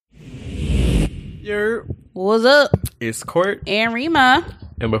What's up? It's Court and Rima.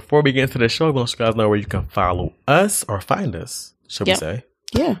 And before we get into the show, we want you guys to know where you can follow us or find us, should we say?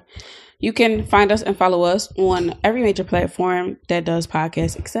 Yeah. You can find us and follow us on every major platform that does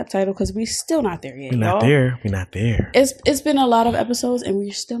podcasts except Tidal, because we're still not there yet. We're not there. It's been a lot of episodes and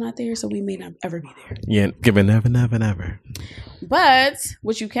we're still not there, so we may not ever be there. Yeah, given never. But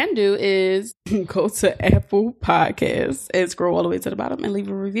what you can do is go to Apple Podcasts and scroll all the way to the bottom and leave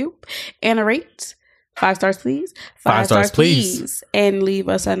a review and a rate. 5 stars, please. 5 stars, please. And leave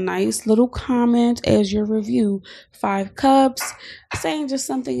us a nice little comment as your review. 5 cups, saying just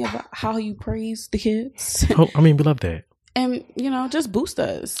something about how you praise the kids. Oh, I mean, we love that. And, just boost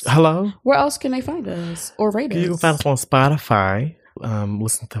us. Hello? Where else can they find us or rate us? You can find us on Spotify.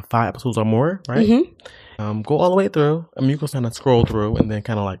 Listen to 5 episodes or more, right? Mm-hmm. Go all the way through. I mean, you can kind of scroll through and then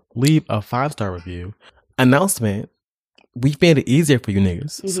kind of like leave a 5-star review. Announcement. We've made it easier for you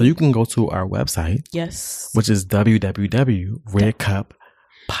niggas. Mm-hmm. So you can go to our website. Yes. Which is www.redcuppod.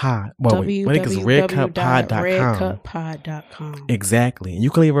 redcuppod.com. Exactly. And you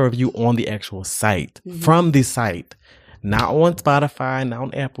can leave a review on the actual site. Mm-hmm. From the site. Not on Spotify, not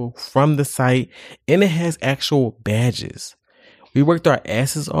on Apple. From the site. And it has actual badges. We worked our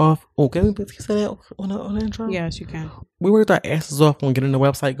asses off. Oh, can we say that on the intro? Yes, you can. We worked our asses off on getting the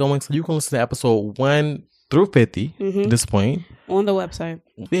website going. So you can listen to episode 1 through 50 at this point. On the website.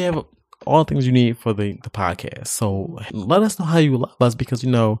 We have all the things you need for the podcast. So let us know how you love us, because,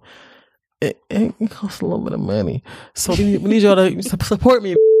 it costs a little bit of money. So we need y'all to support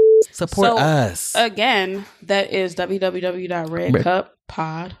me. Support us. Again, that is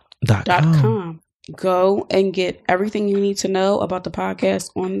www.redcuppod.com. Go and get everything you need to know about the podcast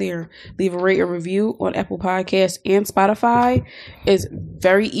on there. Leave a rate or review on Apple Podcasts and Spotify. It's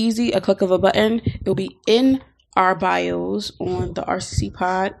very easy. A click of a button. It'll be in our bios on the RCC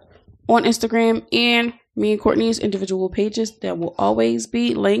Pod on Instagram and me and Courtney's individual pages that will always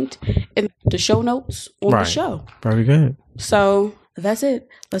be linked in the show notes on the show. Very good. So that's it.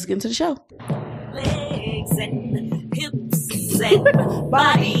 Let's get into the show. Legs and hips and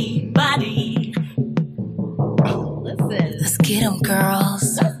body. Let's get them,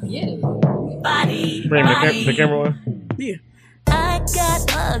 girls. That's you. Body. Bring the camera on. Yeah. I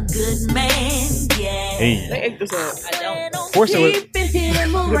got a good man, yeah. Hey. They ate this up. I don't. Force it with. Keep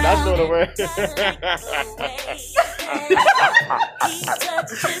him around. That's going away. He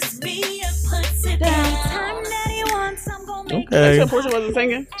touches me and puts it down. Time that he wants, I'm gonna make Okay. So Portia wasn't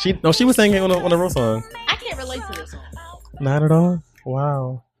singing? She was singing on the real song. I can't relate to this song. Not at all.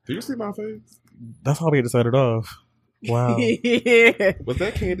 Wow. Do you see my face? That's how we had to set it off. Wow. Yeah. Was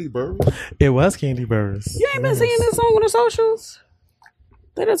that Candy Burris? It was Candy Burris. You ain't been singing this song on the socials?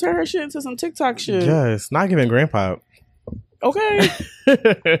 They just turned her shit into some TikTok shit. Yes. Not giving grandpa. Okay.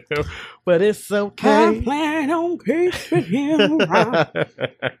 But it's okay. I plan on keeping him around.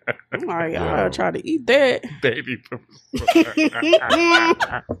 All right, y'all try to eat that. Baby.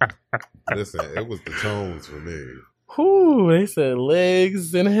 Listen, it was the tones for me. Whew, they said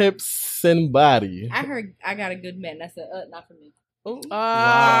legs and hips and body. I heard I got a good man. That's not for me.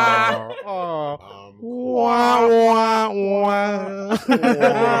 Wow.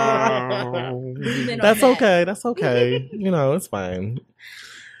 That's okay. That's okay. It's fine.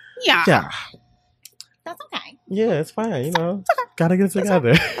 Yeah. That's okay. Yeah, it's fine. Gotta get it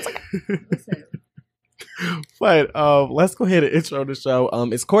together. Listen. But let's go ahead and intro the show.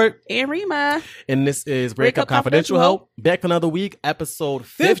 It's Court And Rima. and this is Break Up Breakup Confidential. Confidential. Back for another week, episode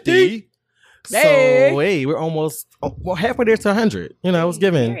 50. So Hey. hey, we're almost halfway there to 100. It's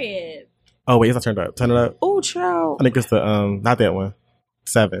given. Period. Oh wait, it's not turned up. Turn it up. Oh, child. I think it's the not that one.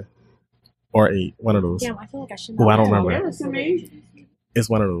 7 or 8. One of those. Damn, I feel like I should Oh, I don't know. remember. Give it to me. It's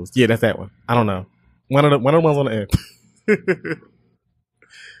one of those. Yeah, that's that one. I don't know. One of the ones on the end.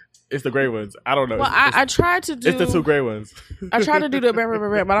 It's the gray ones. I don't know. Well, I tried to do. It's the 2 gray ones. I tried to do the but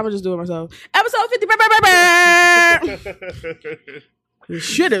I'm gonna just do it myself. Episode 50. This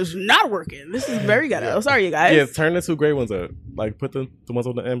shit is not working. This is very ghetto. Sorry, you guys. Yeah, turn the 2 gray ones up. Like put the ones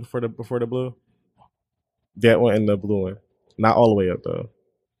on the end before the blue. That one and the blue one. Not all the way up though.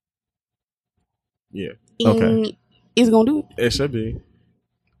 Yeah. Okay. Is it gonna do it? It should be.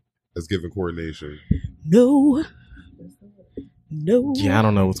 It's giving coordination. No. Yeah, I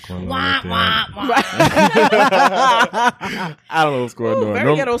don't know what's going on. Wah, right wah, there. wah. I don't know what's going on.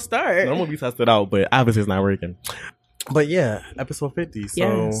 Very ghetto start. Normally we test it out, but obviously it's not working. But yeah, episode 50. So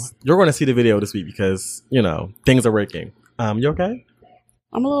Yes. you're going to see the video this week because, things are working. You okay?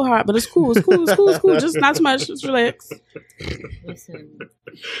 I'm a little hot, but it's cool. It's cool. Just not too much. Just relax. Listen.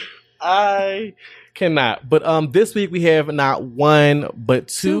 I cannot. But this week we have not one but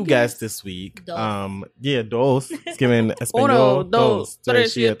two guests this week. Dos. Yeah, dos. It's given Uno, español. dos,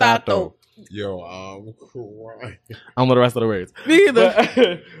 tres, y tato. Yo, I'm crying. I don't know the rest of the words. Me either.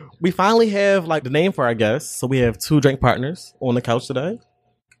 But, we finally have like the name for our guests. So we have two drink partners on the couch today.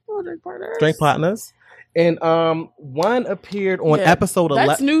 Drink partners. And one appeared on episode 11.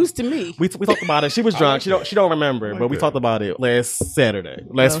 That's news to me. We talked about it. She was drunk. She don't remember, but we talked about it last Friday.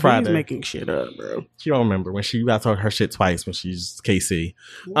 He's making shit up, bro. She don't remember when she got to her shit twice when she's KC.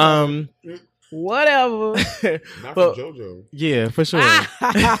 Whatever. Not But- from JoJo. Yeah, for sure.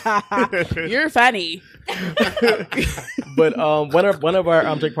 You're funny. But one of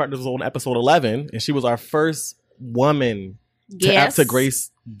our drink partners was on episode 11, and she was our first woman Yes. to grace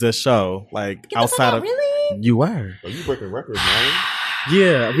the show. Like Get the outside fuck out, of really? you were. Are you breaking records, man?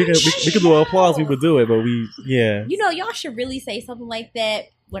 Yeah, we could do applause. We would do it, but You know, y'all should really say something like that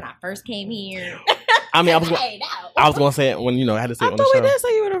when I first came here. I mean, I was Hey, no. gonna say it when I had to say it I on thought the we show. did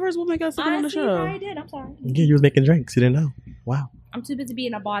say you were the first woman got something on the Honestly, show. I did. I'm sorry. Yeah, you was making drinks. You didn't know. Wow. I'm too busy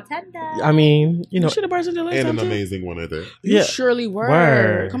being a bartender. I mean, You should have bartended the last And time an too. amazing one at that. You Yeah. surely were.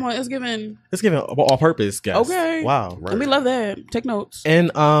 Word. Come on, it's giving. It's given all purpose, guys. Okay. Wow. Right. And we love that. Take notes. And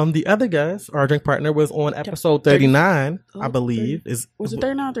the other guest, our drink partner, was on episode 39, I believe. Was it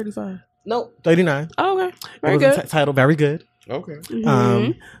 39 or 35? No, 39. Oh, okay. Very It was good. titled Very Good. Okay.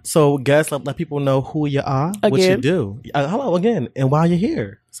 Mhm. So guys, let people know who you are, what you Again. do. Hello again, and why you're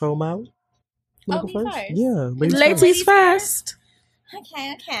here. So Molly, you wanna Oh, go me first? Yeah, Ladies first.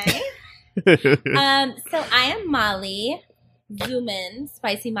 Okay. first. So I am Molly Zuman,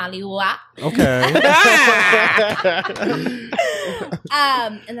 Spicy Molly Wa. Okay.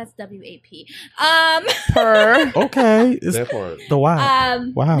 And that's WAP. Per. Okay. It's That part. the why.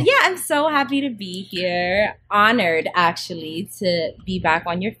 Wow. Yeah, I'm so happy to be here. Honored, actually, to be back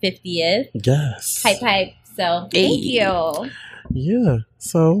on your 50th. Yes. Hype. So, Hey. thank you. Yeah.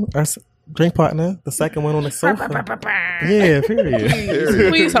 So our drink partner, the second one on the sofa. Yeah. Period.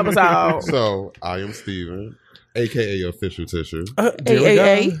 Please help us out. So, I am Steven, a.k.a. Official Tissue. There we go.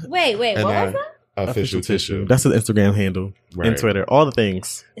 AAA. Wait, what And was I- that? Official Tissue. That's his Instagram handle and Right. Twitter. All the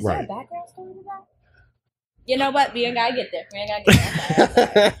things. Is there a Right. background story to that? You know what? We ain't gotta get there.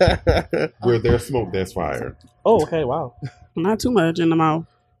 Where there's smoke, there's fire. Oh, okay. Wow. Not too much in the mouth.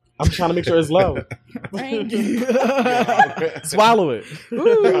 I'm trying to make sure it's low. Thank you. Swallow it.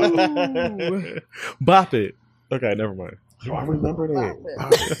 Ooh. Bop it. Okay, never mind. Yo, I remember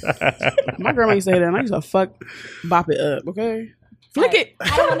that. My grandma used to say that, and I used to fuck bop it up, okay? Flick it.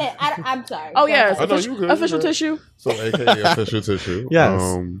 I'm sorry. Oh, yes. I know, Official, you good, you official good. tissue. So, a.k.a. Official Tissue. Yes.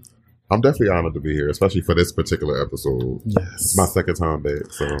 I'm definitely honored to be here, especially for this particular episode. Yes. My second time back,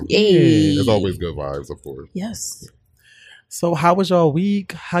 so Yay. there's always good vibes, of course. Yes. So how was y'all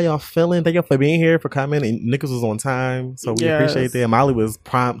week? How y'all feeling? Thank y'all for being here, for coming. And Nichols was on time, so we Yes. appreciate that. Molly was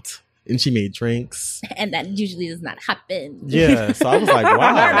prompt, and she made drinks. And that usually does not happen. Yeah, so I was like, Sorry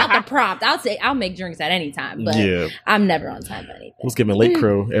wow. about the prompt. I'll make drinks at any time, but Yeah, I'm never on time for anything. I was giving late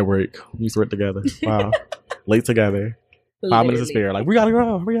crew at work. We used to work together. Wow, late together. 5 minutes to spare. Like, we gotta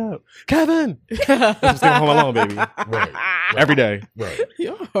go. Hurry up, Kevin. Let's get home alone, baby. Right. Every day. Right.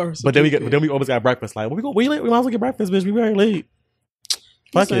 But then we always got breakfast. Like, we late. We might as well get breakfast, bitch. We very late.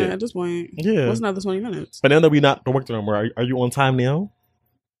 Fuck Listen, it. at this point, Yeah. what's another 20 minutes? But now that we not don't work no more, are you on time now?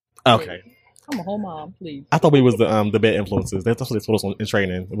 Okay. I'm a whole mom, please. I thought we was the bad influences. That's what they told us in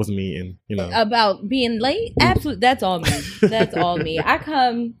training. It wasn't me, and you know. About being late? Absolutely. That's all me. That's all me. I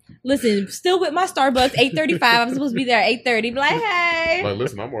come, listen, still with my Starbucks, 8:35. I'm supposed to be there at 8:30. Be like, hey. Like,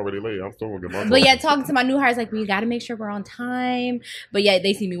 listen, I'm already late. I'm still gonna get my But yeah, talking to my new hires, like, we got to make sure we're on time. But yeah,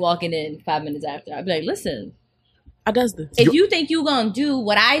 they see me walking in 5 minutes after. I'd be like, listen, I does this. if you think you're going to do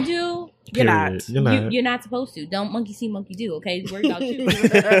what I do, You're not. Period. You're not. you're not supposed to. Don't monkey see, monkey do, okay? Worry about you.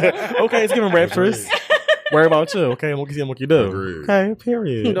 Okay, it's giving rapturous. Worry about you. Okay, monkey see, monkey do. Agreed. Okay,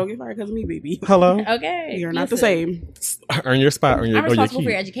 period. Don't get fired because of me, baby. Hello. Okay. You're not the listen. same. Earn your spot. Earn your, I'm or your responsible key.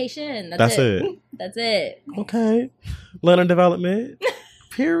 for your education. That's it. That's it. Okay. Learning development.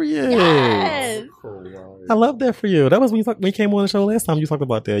 Period. Yes. I love that for you. That was when you came on the show last time. You talked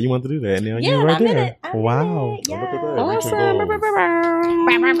about that. You wanted to do that. And now Yeah, you and right I'm in there. it. I'm in Wow. it. Look at Yeah. that. Awesome.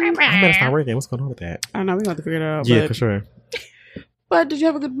 I better start working. What's going on with that? I know, we're going to have to figure it out. Yeah, but, for sure. But did you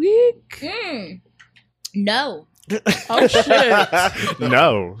have a good week? No. Oh, shit.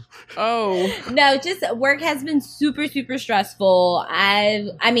 No. Oh. No, just work has been super, super stressful.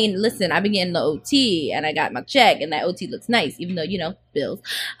 I mean, listen, I've been getting the OT and I got my check and that OT looks nice, even though, bills.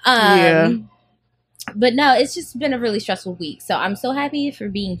 Yeah. But no, it's just been a really stressful week. So I'm so happy for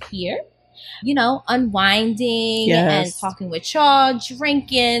being here. unwinding Yes. and talking with y'all,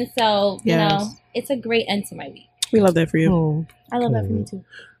 drinking. So, Yes. it's a great end to my week. We love that for you. Oh, I love that for me too.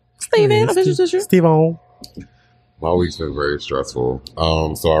 Steven, a visual tissue. Steve on. My week's been very stressful.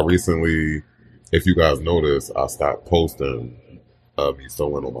 So I recently, if you guys noticed, I stopped posting me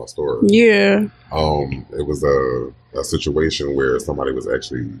sewing on my story. Yeah. It was a situation where somebody was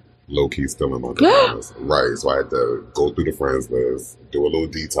actually low key stealing my business. Right. So I had to go through the friends list, do a little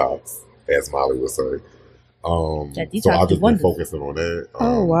detox, as Molly would say. That detox So I've is just been wonderful. focusing on that.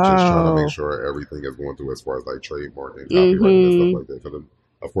 Oh, Just trying to wow. make sure everything is going through as far as like trademark and copyright and stuff like that. Because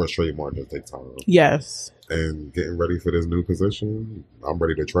of course, trademark does take time. Yes. And getting ready for this new position. I'm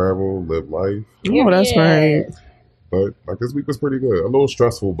ready to travel, live life. Oh, that's right. But like this week was pretty good. A little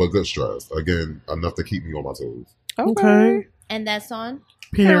stressful, but good stress. Again, enough to keep me on my toes. Okay. And that's on?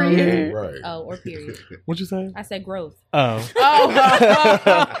 Period. Right. Oh, or period. What'd you say? I said growth. Oh. Oh.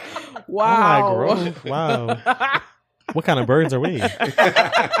 Wow. Oh my God. Wow. What kind of birds are we?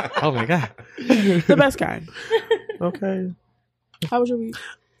 Oh my God. The best kind. Okay. How was your week?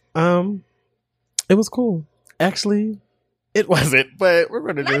 It was cool. Actually, it wasn't, but we're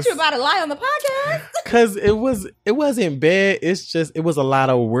gonna Not just you about to lie on the podcast. because it wasn't bad. It's just it was a lot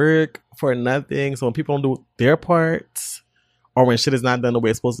of work for nothing. So when people don't do their parts, or when shit is not done the way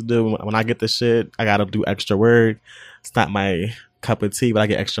it's supposed to do, when I get the shit, I gotta do extra work. It's not my cup of tea, but I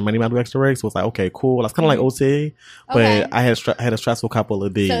get extra money when I do extra work. So it's like, okay, cool. That's kind of like OT, but Okay. I had a stressful couple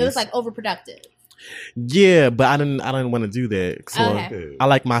of days. So it was like overproductive. Yeah, but I didn't want to do that. So Okay. I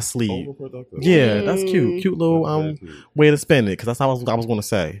like my sleep. Overproductive. Yeah, that's cute little way to spend it because that's how I was going to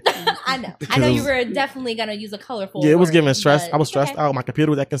say. I know. I know you were definitely gonna use a colorful. Yeah, it was word, giving stress. but I was it's stressed okay. out. My computer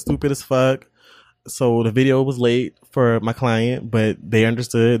was acting stupid as fuck. So the video was late for my client, but they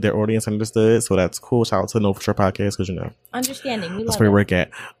understood. Their audience understood. So that's cool. Shout out to No For Sure Podcast because Understanding. We that's love where we it. work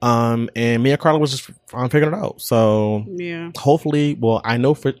at. And me and Carla was just figuring it out. So Yeah. hopefully, well, I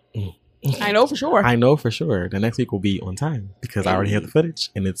know for sure. I know for sure the next week will be on time because I already have the footage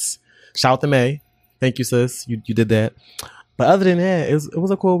and it's shout out to May. Thank you, sis. You did that. But other than that, it was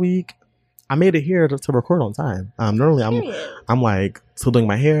a cool week. I made it here to record on time. Normally Period. I'm like still doing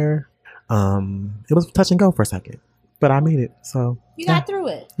my hair. It was touch and go for a second, but I made it. So You got through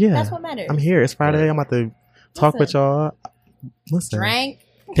it. Yeah. That's what matters. I'm here. It's Friday. I'm about to talk with y'all. Listen, Drank.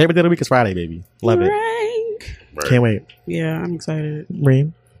 favorite day of the week is Friday, baby. Love it. Rank. Right. Can't wait. Yeah, I'm excited.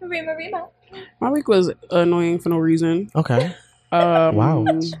 Reem. Rima. My week was annoying for no reason. Okay. Wow.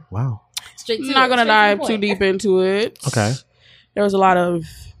 Wow. Straight to I'm not it, gonna straight to dive the too point. deep into it. Okay. There was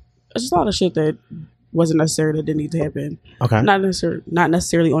just a lot of shit that wasn't necessary that didn't need to happen. Okay. Not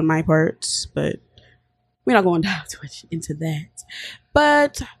necessarily on my part, but we're not going to dive too much into that.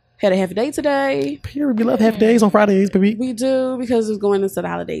 But had a half a day today. Period. We love half days on Fridays, baby. We do because it's going into the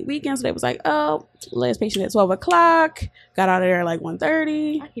holiday weekend. So they was like, oh, last patient at 12 o'clock. Got out of there at like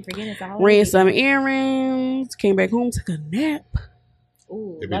 1:30. I keep forgetting it's a holiday. Ran some errands. Came back home, took a nap.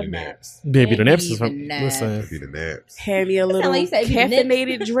 Ooh, It be love the that. naps. Baby, the naps is Even from. naps. Listen. Be the naps. Had me a That little sound like you said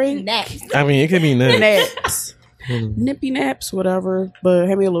caffeinated drink. Next. I mean, it could be nips. Naps. Nippy naps, whatever. But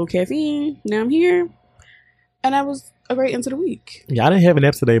had me a little caffeine. Now I'm here. And that was a great end to the week. Yeah, I didn't have a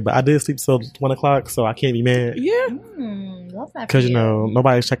nap today, but I did sleep till 1 o'clock, so I can't be mad. Yeah. Love that for Because,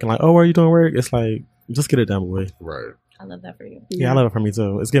 nobody's checking like, oh, where are you doing work? It's like, just get it done, boy. Right. I love that for you. Yeah, I love it for me,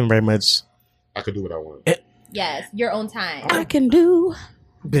 too. It's giving very much, I could do what I want. Yes, your own time. I can do.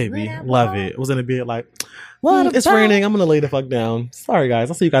 baby, What I love want. it. It was in a bed like, it's about- raining. I'm going to lay the fuck down. Sorry, guys.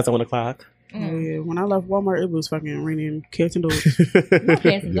 I'll see you guys at 1 o'clock. Oh, yeah. When I left Walmart, it was fucking raining cats and dogs.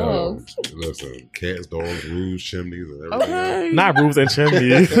 Cats and Yo, dogs. listen, cats, dogs, roofs, chimneys, and everything. Okay. Not roofs and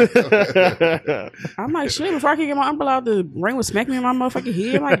chimneys. I'm like, shit, before I could get my umbrella out, the rain was smacking me in my motherfucking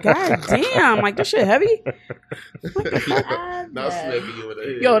head. I'm like, god damn. Like, this shit heavy. Not smacking you in the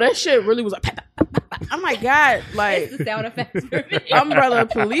head. Yo, that shit really was like, pap, pap, pap, pap. I'm like, God, like, It's the sound effects for me. umbrella,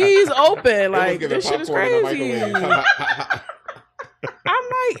 please open. It was Like, giving this shit is popcorn in the crazy. microwave. I'm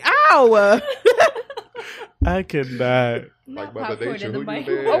like, ow. I cannot. Like Not Mother popcorn Nature, in the who you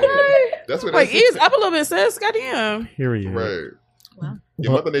microwave. bad? Okay. That's what Like, that's ears up a little bit, sis. Goddamn. Period. Right. Wow.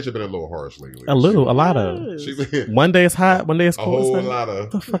 Yeah, Mother Nature been a little harsh lately. A lot of. She been One day it's hot, one day it's a cold. It's whole like, lot what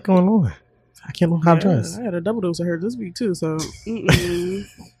of. the fuck going on? I can't know how to dress. I had a double dose of her this week, too, so. Mm-mm.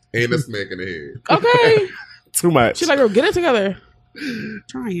 And a smack in the head. Okay. Too much. She's like, girl, get it together.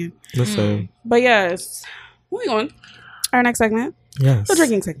 Trying. Listen. But yes, moving on. Our next segment, Yes. the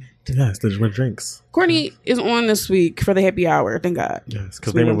drinking segment. Yes, the drinks. Courtney is on this week for the happy hour. Thank God. Yes,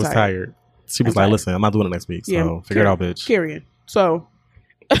 because Sweet, Damon I'm was tired. She was I'm like, tired. listen, I'm not doing it next week. So figure it out, bitch. Carrying. So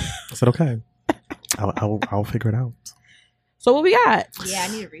I said, okay. I'll figure it out. what we got? Yeah,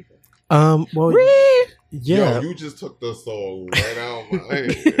 I need a refill. Well, Read. yeah. Yo, you just took the song right out of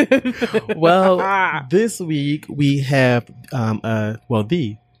my head. Well, this week we have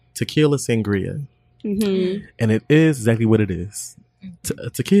the tequila sangria, Mm-hmm. and it is exactly what it is.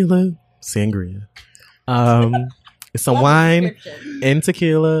 Tequila sangria. It's some wine and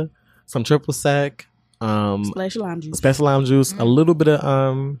tequila, some triple sec, Splash of lime juice. special lime juice, a little bit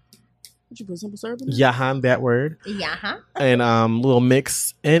of Would you put simple syrup in it? yahan, that word, Yeah, huh? and little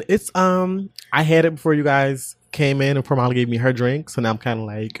mix. And it's I had it before you guys came in, and poor Molly gave me her drink, so now I'm kind of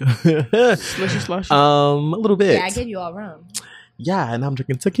like Slushy. a little bit. Yeah, I gave you all rum. Yeah, and I'm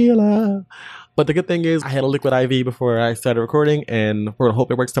drinking tequila. But the good thing is I had a liquid IV before I started recording, and we're gonna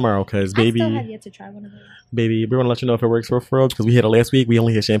hope it works tomorrow because I still have yet to try one of those. baby, we're gonna let you know if it works for real because we had it last week. We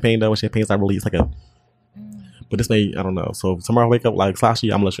only had champagne though, and champagne's not really, it's like a, but this may, I don't know. So tomorrow I wake up like Slashy,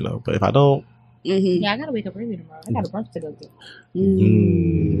 I'm gonna let you know. But if I don't, Mm-hmm. Yeah, I gotta wake up early tomorrow. I got a brunch to go to.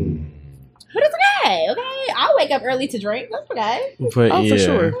 But it's okay, okay? I'll wake up early to drink. That's okay. but Oh, yeah. for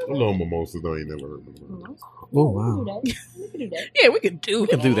sure. A little mimosas, though, you never heard of them. Oh wow. We can do that. Yeah, we could do. We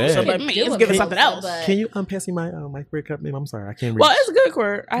can do that. So let me just give us something else. Can you pass me my microwave cup, ma'am? I'm sorry, I can't read. Well, it's good,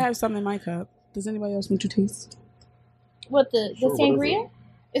 Court. I have some in my cup. Does anybody else want to taste? What, the Sure, what is sangria?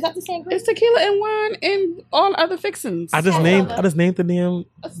 Is that the sangria? It's tequila and wine and all other fixings. I just I named love I just named the damn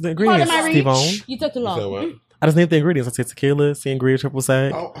the ingredients, my reach. Steve-On. You took too You said long. what? I just named the ingredients. I said tequila, sangria, triple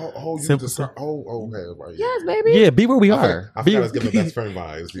sec. You Simple just sec. okay, right. Yes, baby. Yeah, be where we I are. forgot Be- I was giving the best friend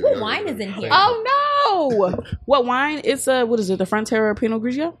vibes. What wine is in here? Oh no! What wine? It's what is it? The Frontera Pinot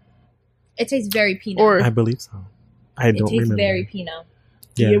Grigio? It tastes very Pinot. Or I believe so. I it don't tastes remember. very Pinot.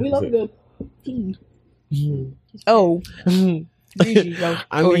 Yeah. we love a good tea. Mhm. Oh, Mhm. Grigio.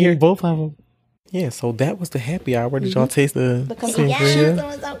 I Over mean, here. both of them. Yeah, so that was the happy hour. Did y'all taste the sangria?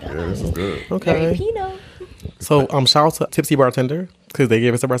 Yeah, this is good. Very Okay. Pinot. So shout out to Tipsy Bartender because they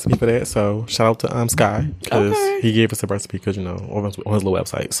gave us a recipe for that. So shout out to Sky because Okay. he gave us a recipe because on his little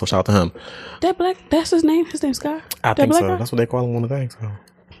website. So shout out to him. That black. That's his name. His name's Scott. I That think black so. guy? That's what they call him on the thing. So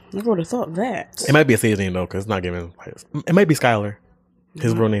I would have thought that. it might be a stage name though because it's not giving. It might be Skylar,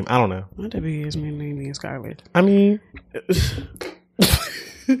 his real name. I don't know. Might that be his main name is Skylar? I mean,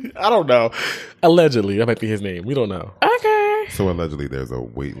 I don't know. Allegedly, that might be his name. We don't know. Okay. So allegedly, there's a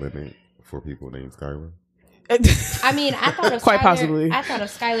weight limit for people named Skylar. I mean, I thought of Quite Skylar, possibly. I thought of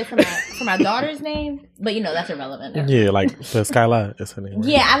Skylar for my daughter's name, but that's irrelevant. Yeah, like the Skylar is her name. Right?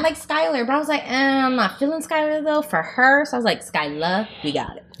 Yeah, I like Skylar, but I was like, I'm not feeling Skylar though for her. So I was like, Skylar, we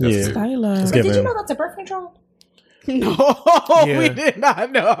got it. Yeah. Skylar. Let's But give did you him- know that's a birth control? No, Yeah. we did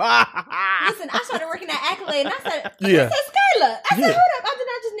not know. Listen, I started working at Accolade, and I said, Yeah. I said Skylar. I said, Yeah. hold up, I did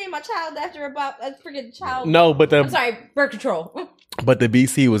not just name my child after I forget the child. No, but I'm sorry, birth control. the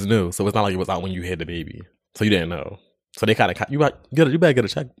BC was new, so it's not like it was out when you had the baby, so you didn't know. So they kind of you better get a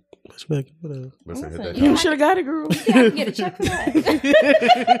check. Listen, hit that You should have got it, girl. Yeah, I can get a check for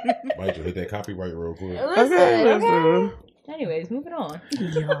that. Might you hit that copyright real quick. Listen, Okay, okay. Anyways, moving on.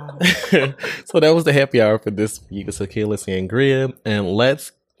 So that was the happy hour for this week. It's tequila sangria, and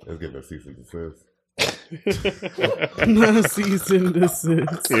let's Let's get the cease and desist. Cease and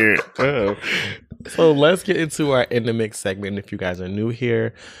desist. So let's get into our in the mix segment. If you guys are new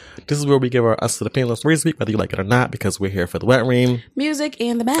here, this is where we give our us to the painless stories week, whether you like it or not, because we're here for the wet ream. Music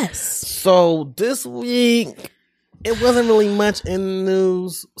and the best. So this week, it wasn't really much in the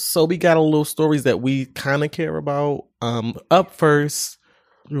news. So we got a little stories that we kind of care about. Up first,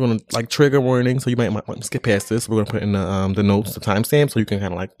 we're gonna like trigger warning, so you might want to skip past this. We're gonna put in the notes, the timestamp, so you can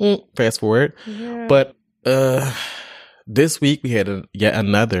kind of like fast forward. Yeah. But this week we had yet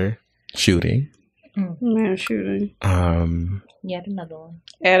another shooting. Mass shooting Yet another one.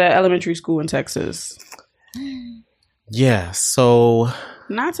 at an elementary school in Texas. Yeah. So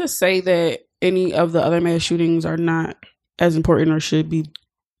Not to say that any of the other mass shootings are not as important or should be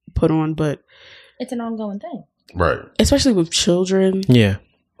put on, but It's an ongoing thing. Right. especially with children. yeah.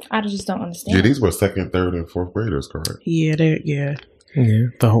 I just don't understand. Yeah, these were second, third, and fourth graders, correct? Yeah, yeah. Yeah.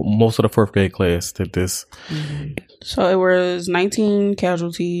 Most of the fourth grade class did this. So it was 19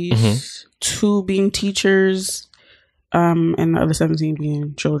 casualties, 2 being teachers, and the other 17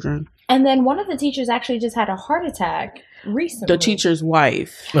 being children. And then one of the teachers actually just had a heart attack recently. The teacher's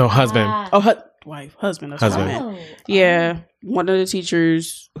wife. No, husband. Ah. Oh, husband. That's Husband. what I meant. Oh. Yeah, one of the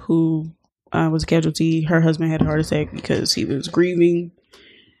teachers who was a casualty, her husband had a heart attack because he was grieving.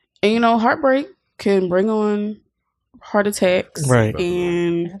 And, heartbreak can bring on heart attacks. Right.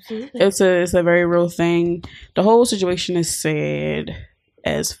 And Absolutely. it's a very real thing. The whole situation is sad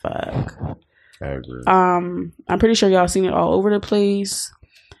as fuck. I agree. I'm pretty sure y'all seen it all over the place.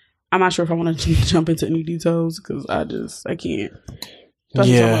 I'm not sure if I want to jump into any details because I can't.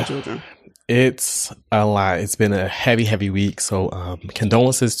 Especially talking Yeah. about children. It's a lot. It's been a heavy week. So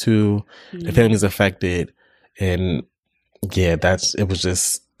condolences to the families affected. And yeah, it was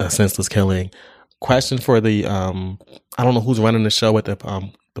just a senseless killing. Question for the I don't know who's running the show at the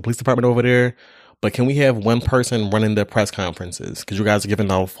police department over there, but can we have one person running the press conferences? Because you guys are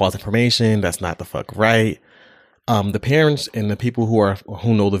giving out false information. That's not the fuck right. The parents and the people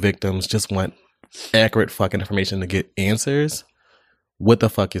who know the victims just want accurate fucking information to get answers. What the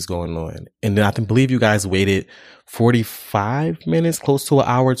fuck is going on? And then I believe you guys waited 45 minutes, close to an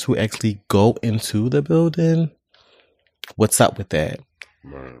hour, to actually go into the building. What's up with that?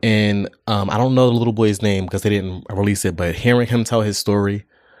 Right. And I don't know the little boy's name because they didn't release it, but hearing him tell his story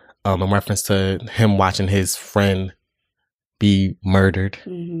in reference to him watching his friend be murdered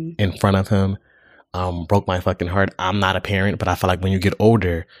in front of him broke my fucking heart. I'm not a parent, but I feel like when you get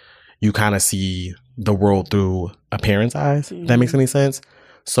older, you kind of see the world through a parent's eyes, if that makes any sense.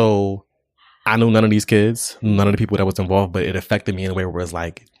 So I knew none of these kids, none of the people that was involved, but it affected me in a way where it's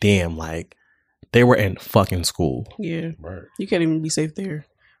like, damn, like they were in fucking school. Yeah. Right. You can't even be safe there.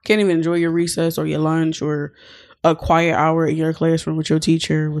 Can't even enjoy your recess or your lunch or a quiet hour in your classroom with your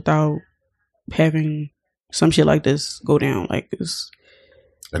teacher without having some shit like this go down. Like this.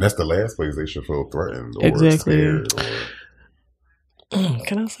 And that's the last place they should feel threatened or Exactly. scared. Or,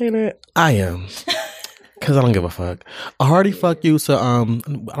 Can I say that? I am. Because I don't give a fuck. A hearty fuck you to, I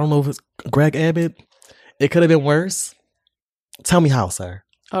don't know if it's Greg Abbott. It could have been worse. Tell me how, sir.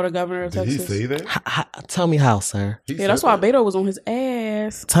 Oh, the governor of did he Texas. say that? Tell me how, sir. He Yeah, that's said why that. Beto was on his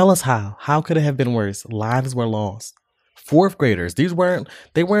ass. Tell us how. How could it have been worse? Lives were lost. Fourth graders.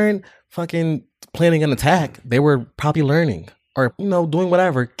 They weren't fucking planning an attack. They were probably learning or, doing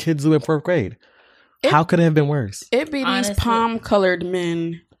whatever kids do in fourth grade. How could it have been worse? It be Honestly. these palm-colored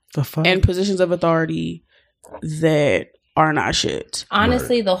men The fuck? in positions of authority that are not shit.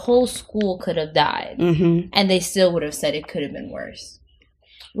 Honestly, the whole school could have died, Mm-hmm. and they still would have said it could have been worse.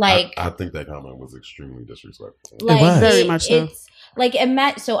 Like, I think that comment was extremely disrespectful. was. Very much so. It's like,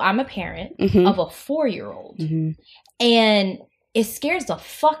 so I'm a parent Mm-hmm. of a 4-year-old, Mm-hmm. and it scares the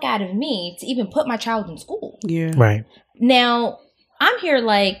fuck out of me to even put my child in school. Yeah. Right. Now, I'm here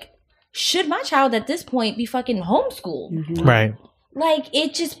like, should my child at this point be fucking homeschooled? Mhm. Right. Like,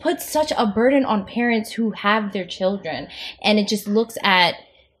 it just puts such a burden on parents who have their children, and it just looks at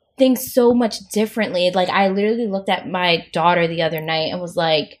things so much differently. Like, I literally looked at my daughter the other night and was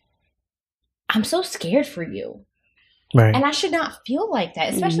like, I'm so scared for you. Right. And I should not feel like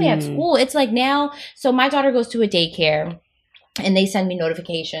that, especially at Mhm. school. It's like now, so my daughter goes to a daycare and they send me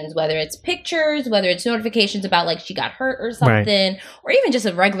notifications, whether it's pictures, whether it's notifications about like she got hurt or something, or even just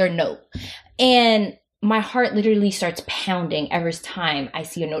a regular note. And my heart literally starts pounding every time I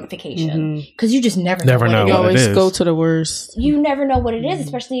see a notification Mhm. because you just never Never know. know What You it what it always is. go to the worst. is. You never know what it is,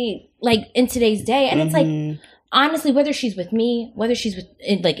 especially like in today's day. And it's like, Mhm. honestly, whether she's with me, whether she's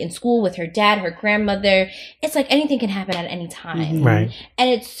in school with her dad, her grandmother, it's like anything can happen at any time. Mhm. Right. And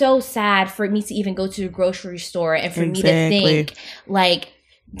it's so sad for me to even go to the grocery store and for me to Exactly. think, like,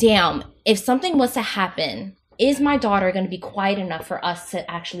 damn, if something was to happen, is my daughter going to be quiet enough for us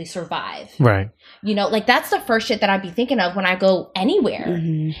to actually survive? Right. Like, that's the first shit that I'd be thinking of when I go anywhere.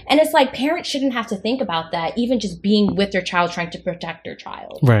 Mhm. And it's like, parents shouldn't have to think about that, even just being with their child, trying to protect their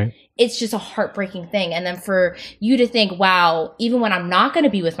child. Right. It's just a heartbreaking thing. And then for you to think, wow, even when I'm not going to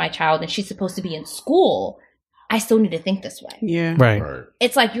be with my child and she's supposed to be in school, I still need to think this way. Yeah. Right. Right.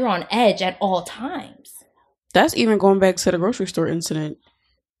 It's like you're on edge at all times. That's even going back to the grocery store incident.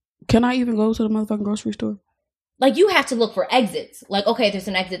 Can I even go to the motherfucking grocery store? Like, you have to look for exits. Like, okay, there's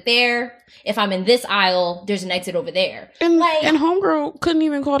an exit there. If I'm in this aisle, there's an exit over there. And Like- and homegirl couldn't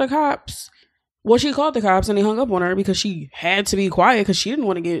even call the cops. Well, she called the cops and they hung up on her because she had to be quiet because she didn't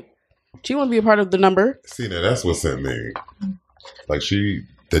want to be a part of the number. See, now that's what sent me. Like,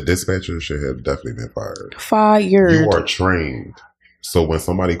 the dispatcher should have definitely been fired. Fired. You are trained. So when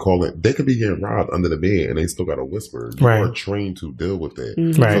somebody call it, they could be getting robbed under the bed and they still got to whisper. You Right. are trained to deal with that.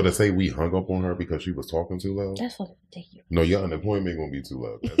 Mhm. Right. So to say we hung up on her because she was talking too loud, That's fucking ridiculous. no, your unemployment gonna be too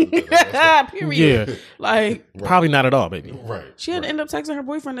loud. That's- Period. Yeah. Like, Right. Probably not at all, baby. Right. she had to right. end up texting her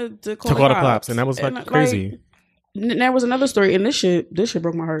boyfriend to call To the call the cops. cops, and that was fucking crazy. And there was another story, and this shit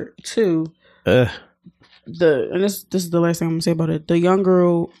broke my heart too. Ugh. This is the last thing I'm gonna say about it. The young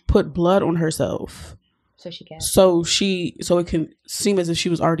girl put blood on herself, So she can. so it can seem as if she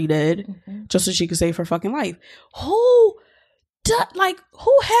was already dead, Mhm. just so she could save her fucking life. Who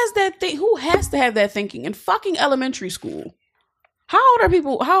has that thing? Who has to have that thinking in fucking elementary school? How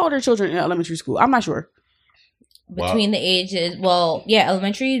old are children in elementary school? I'm not sure. between the ages. Well, yeah,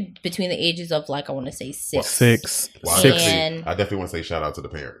 elementary between the ages of like I want to say 6. 6. Well, And- I definitely want to say shout out to the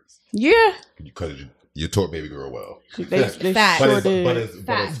parents Yeah. because you taught baby girl well. They Facts. sure But did. it's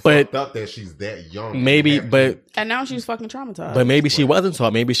Facts. fucked up that she's that young. Maybe, You have but to- And now she's fucking traumatized. But maybe she wasn't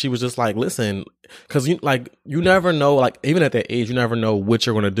taught. Maybe she was just like, listen, because you never know. Like even at that age, you never know what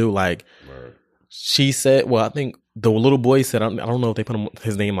you're gonna do. Like Right. she said, well, I think the little boy said, I don't know if they put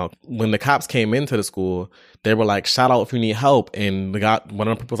his name out. When the cops came into the school, they were like, shout out if you need help. And one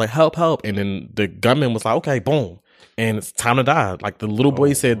of the people was like, help. And then the gunman was like, okay, boom. And it's time to die. Like the little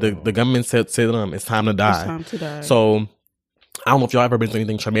boy said, the gunman said to them, it's time to die. It's time to die. So I don't know if y'all ever been through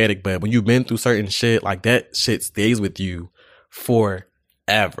anything traumatic, but when you've been through certain shit, like that shit stays with you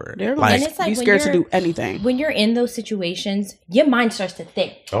forever. They're And like, it's like be when scared to you're- do anything. When you're in those situations, your mind starts to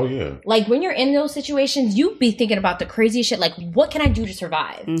think. Oh yeah. Like when you're in those situations, you be thinking about the crazy shit. Like, what can I do to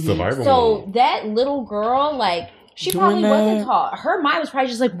survive? Mhm. Survival So mode. that little girl, like, she Doing probably wasn't that. taught. Her mind was probably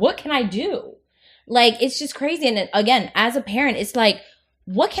just like, what can I do? Like, it's just crazy. And again, as a parent, it's like,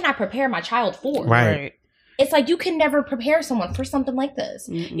 what can I prepare my child for? Right. It's like you can never prepare someone for something like this.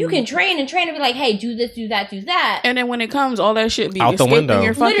 Mm-mm. You can train and be like, hey, do this, do that, do that. And then when it comes, all that shit be Out the escaping window.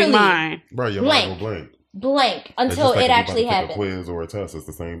 your fucking Literally. mind. Right, your Blank. mind will blank. Blank It's until just like it if you actually about to take happens. a quiz or a test, it's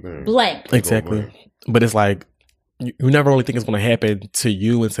the same thing. Blank. Go Exactly. blank. But it's like, you never really think it's going to happen to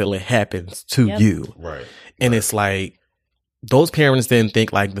you until it happens to Yep. you. Right. And Right. it's like, those parents didn't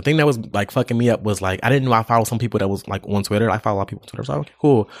think, like, the thing that was like fucking me up was like, I didn't know I followed some people that was like on Twitter. I follow a lot of people on Twitter. So I was like, okay,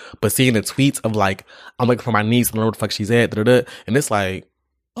 cool. But seeing the tweets of like, I'm looking for my niece, I don't know where the fuck she's at, and it's like,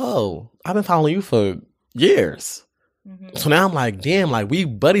 oh, I've been following you for years. Mhm. So now I'm like, damn, like we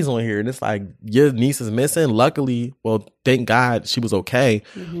buddies on here. And it's like, your niece is missing. Luckily, well, thank God she was okay.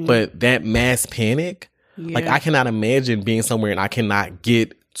 Mhm. But that mass panic, like Yeah. I cannot imagine being somewhere and I cannot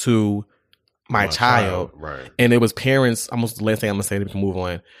get to my child. Right. And it was parents, almost the last thing I'm gonna say, we can move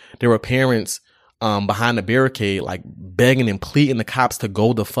on. There were parents behind the barricade, like begging and pleading the cops to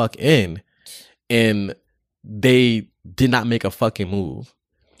go the fuck in. And they did not make a fucking move.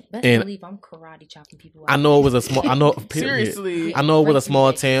 Best And- believe I'm karate chopping people. I know it was a small, period. Seriously. I know it was a Right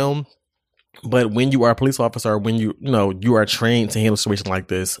small to the neck. town, but when you are a police officer, when you are trained to handle situations like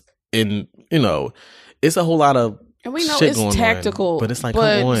this, and it's a whole lot of And we know shit it's going tactical. on. But it's like,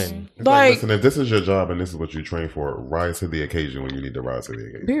 but come on. It's Like- listen, if this is your job and this is what you train for, rise to the occasion when you need to rise to the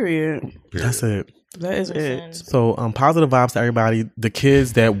occasion. Period. Period. That's it. That is Listen. it. So, positive vibes to everybody. The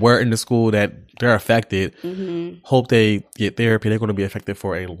kids that were in the school that they're affected, Mm-hmm. hope they get therapy. They're going to be affected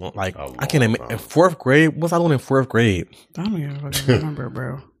for I can't long imagine. time. 4th grade, what's I doing in 4th grade? I don't even fucking remember,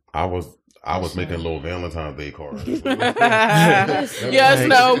 bro. I was making little Valentine's Day cards. Yes,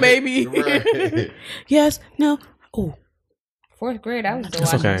 no, maybe. Right. Yes, no. Oh, 4th grade, I was still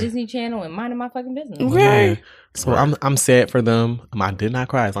It's watching okay. Disney Channel and minding my fucking business. okay. Yeah. So I'm sad for them. I did not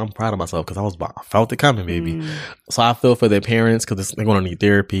cry. So I'm proud of myself because I felt it coming, baby. Mm. So I feel for their parents because they're going to need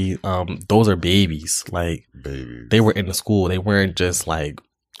therapy. Those are babies. Like Baby. they were in the school. They weren't just like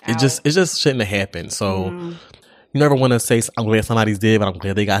it just shouldn't have happened. So Mm. you never want to say I'm glad somebody's dead, but I'm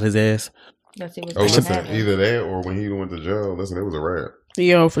glad they got his ass. Let's see what's Oh, gonna listen, happen. either that or when he went to jail, listen, it was a wrap.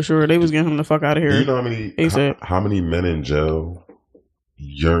 Yo, for sure. They was getting him the fuck out of Do here. you know how many ASAP. how many men in jail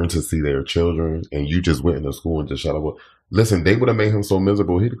yearn to see their children, and you just went into school and just shut up? Listen, they would have made him so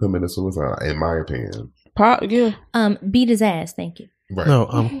miserable he'd have committed suicide, in my opinion. Yeah. Beat his ass. Thank you. Right.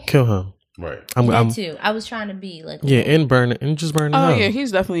 No, kill him. Right. That too. I was trying to be like, Yeah, and burn it and just burn it. Oh, up. yeah.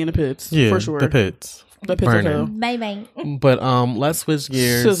 He's definitely in the pits. Yeah, For sure. the pits. The pits burn of it. hell. bang bang. But let's switch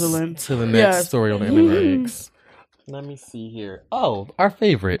gears Sizzling. to the next Yes. story on the Internet. Let me see here. Oh, our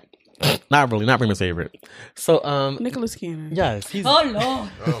favorite. Not really, not Reema's favorite. So Nicholas Cannon. yes, he's Oh Lord.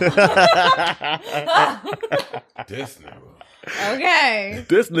 This nigga. Okay.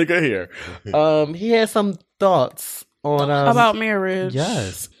 this nigga here. He has some thoughts on About marriage.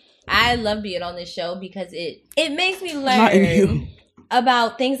 yes. I love being on this show because it makes me Not in you. learn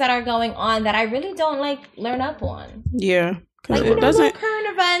about things that are going on that I really don't learn up on. Yeah. Because Like, it little doesn't. current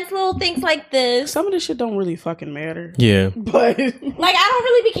events, little things like this. Some of this shit don't really fucking matter. Yeah. But Like, I don't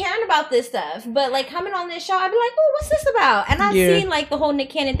really be caring about this stuff. But, like, coming on this show, I'd be like, oh, what's this about? And I've Yeah. seen, like, the whole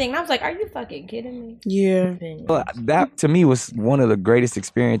Nick Cannon thing. And I was like, are you fucking kidding me? yeah. But that to me was one of the greatest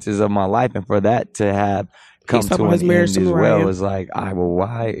experiences of my life, and for that to have come He's to talking an about his marriage end to as Mariah. well is like,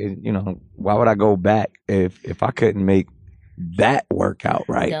 why would I go back if I couldn't make that work out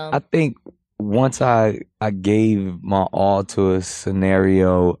right? Dumb. I think once I gave my all to a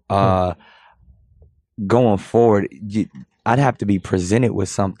scenario, going forward, I'd have to be presented with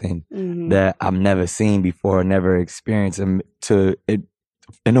something Mhm. that I've never seen before, never experienced, and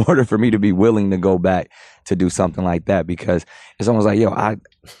in order for me to be willing to go back to do something like that, because it's almost like, yo, I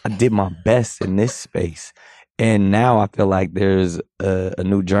did my best in this space. And now I feel like there's a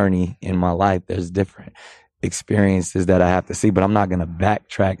new journey in my life. There's different experiences that I have to see, but I'm not going to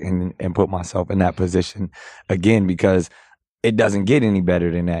backtrack and put myself in that position again, because it doesn't get any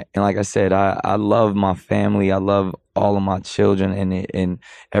better than that. And like I said, I love my family. I love all of my children and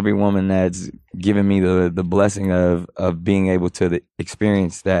every woman that's given me the blessing of being able to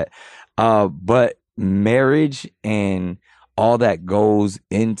experience that. But marriage and all that goes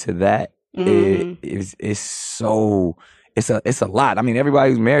into that is so, it's a lot. I mean,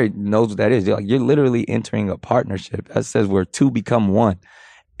 everybody who's married knows what that is. You're literally entering a partnership that says we're two become one.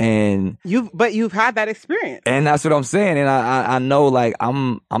 And but you've had that experience, and that's what I'm saying. And I know, like,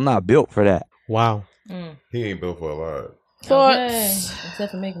 I'm not built for that. Wow. He ain't built for a lot. Thoughts?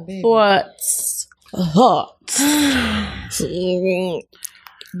 Except for making babies. Thoughts?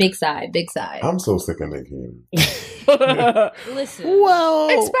 Big side, big side. I'm so sick of Nick Cannon. Listen. Well,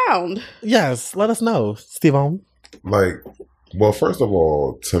 expound. Yes, let us know, Steve-O. Like, well, first of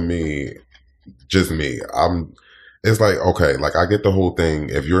all, to me, just me, it's like, okay, like, I get the whole thing.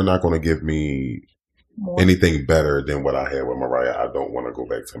 If you're not going to give me anything better than what I had with Mariah, I don't want to go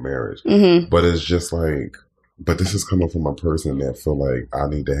back to marriage. Mm-hmm. But it's just like, but this is coming from a person that feel like I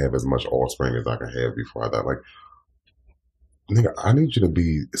need to have as much offspring as I can have before I die. Like, nigga, I need you to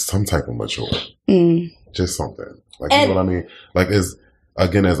be some type of mature. Just something. Like, you know what I mean? Like,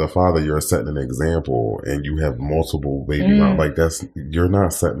 again, as a father, you're setting an example, and you have multiple baby moms. Like, you're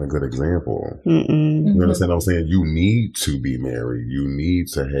not setting a good example. You understand what I'm saying? You need to be married. You need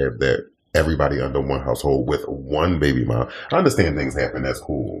to have that everybody under one household with one baby mom. I understand things happen. That's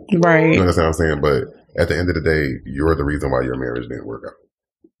cool. Right. You understand what I'm saying? But at the end of the day, you're the reason why your marriage didn't work out,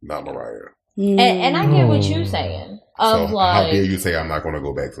 not Mariah. And I get what you're saying. So how dare you say I'm not going to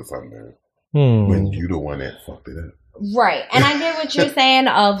go back to something when you the one that fucked it up? Right. And I get what you're saying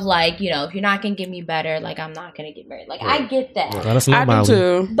of, like, you know, if you're not going to give me better, like, I'm not going to get married. Like, I get that. Let us know, I do Molly.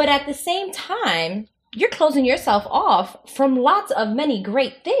 too. But at the same time, you're closing yourself off from lots of many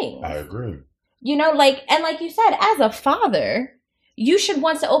great things. I agree. You know, like, and like you said, as a father, you should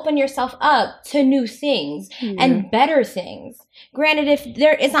want to open yourself up to new things and better things. Granted, if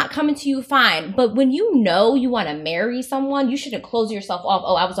it's not coming to you, fine. But when you know you want to marry someone, you shouldn't close yourself off.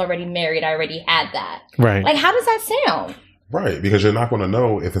 Oh, I was already married. I already had that. Right. Like, how does that sound? Right. Because you're not going to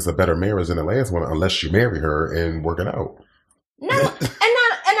know if it's a better marriage than the last one unless you marry her and work it out. Not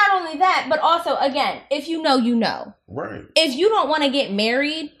only that, but also, again, if you know, you know. Right. If you don't want to get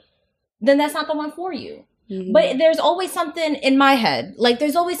married, then that's not the one for you. But there's always something in my head. Like,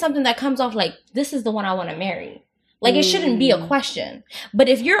 there's always something that comes off like, this is the one I want to marry. Like, it shouldn't be a question. But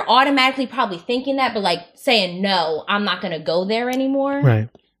if you're automatically probably thinking that, but, like, saying, no, I'm not going to go there anymore. Right.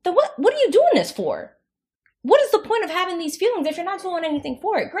 Then what are you doing this for? What is the point of having these feelings if you're not doing anything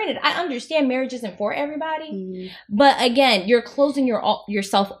for it? Granted, I understand marriage isn't for everybody. But, again, you're closing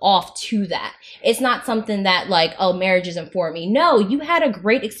yourself off to that. It's not something that, like, oh, marriage isn't for me. No, you had a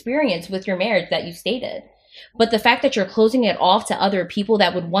great experience with your marriage that you stated. But the fact that you're closing it off to other people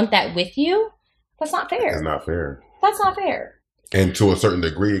that would want that with you, that's not fair. It's not fair. That's not fair. And to a certain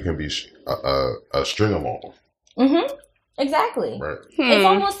degree, it can be a string along. Exactly. Right. It's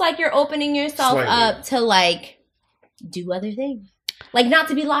almost like you're opening yourself Slightly. up to, like, do other things. Like, not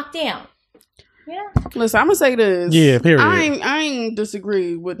to be locked down. Yeah. Listen, I'm gonna say this. Yeah, period. I ain't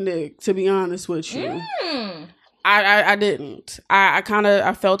disagree with Nick, to be honest with you. I didn't.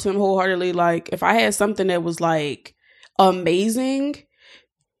 I felt him wholeheartedly. Like, if I had something that was, like, amazing,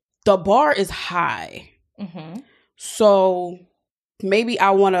 the bar is high. So maybe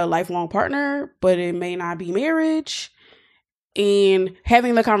I want a lifelong partner, but it may not be marriage. And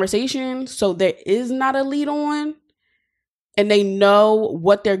having the conversation so there is not a lead on and they know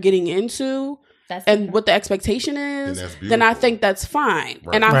what they're getting into and what the expectation is, then I think that's fine.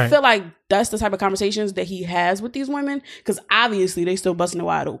 Right. And I feel like that's the type of conversations that he has with these women, because obviously they still busting it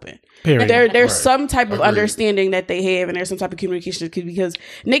wide open. Period. There's some type of understanding that they have, and there's some type of communication, because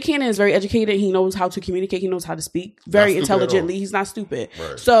Nick Cannon is very educated. He knows how to communicate. He knows how to speak very intelligently. He's not stupid.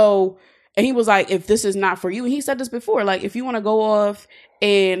 Right. So, and he was like, if this is not for you, and he said this before, like, if you want to go off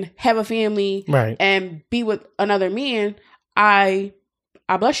and have a family and be with another man, I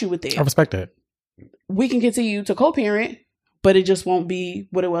bless you with that. I respect that. We can continue to co-parent, but it just won't be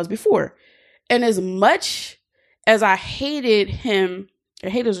what it was before. And as much as I hated him,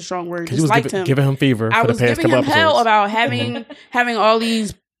 hate is a strong word, disliked him, giving him fever. I was giving him hell about having all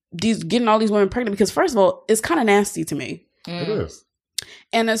these getting all these women pregnant, because first of all, it's kind of nasty to me. It is.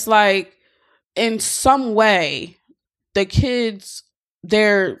 And it's like, in some way, the kids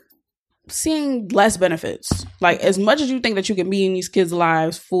they're seeing less benefits. Like, as much as you think that you can be in these kids'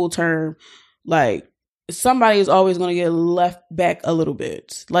 lives full term, like, somebody is always going to get left back a little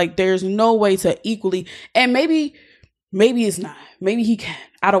bit. Like, there's no way to equally, and maybe it's not. Maybe he can.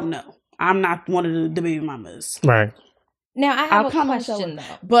 I don't know. I'm not one of the baby mamas. Right. Now I have I'll a come question though.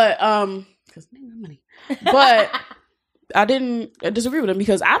 But because money. But I didn't disagree with him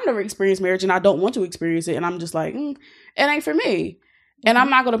because I've never experienced marriage and I don't want to experience it. And I'm just like, it ain't for me. And I'm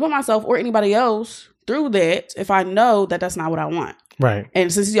not going to put myself or anybody else through that if I know that that's not what I want. Right.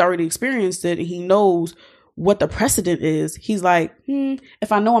 And since he already experienced it and he knows what the precedent is, he's like,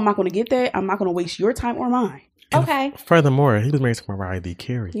 if I know I'm not going to get that, I'm not going to waste your time or mine. And okay. Furthermore, he was married to Mariah B.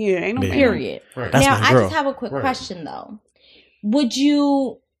 Carey. Yeah, ain't no Period. Right. That's Now my I girl. just have a quick Right. question though. Would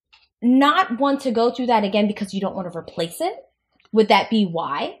you not want to go through that again because you don't want to replace it? Would that be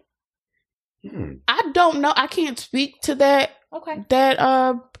why? I don't know. I can't speak to that Okay.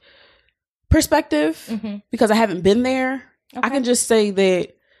 perspective Mm-hmm. because I haven't been there. Okay. I can just say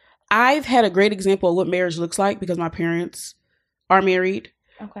that I've had a great example of what marriage looks like because my parents are married.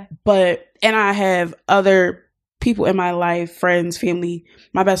 Okay. And I have other people in my life, friends, family.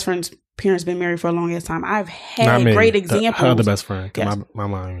 My best friend's parents been married for a long ass time. I've had Not me. great Her examples. other best friend. 'Cause Yes. My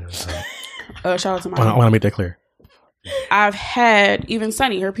mom. Shout out to my I want to make that clear. I've had, even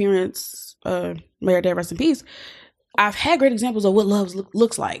Sunny, her parents, may her dad rest in peace. I've had great examples of what love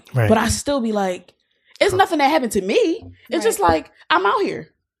looks like. Right. But I still be like, it's nothing that happened to me. It's Right. just like, I'm out here.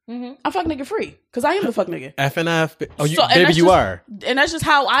 Mm-hmm. I'm fuck nigga free. Because I am the fuck nigga. FNF. Oh, So- and baby, that's you just- are. And that's just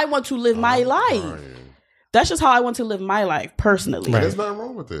how I want to live my life. That's just how I want to live my life personally. Right. There's nothing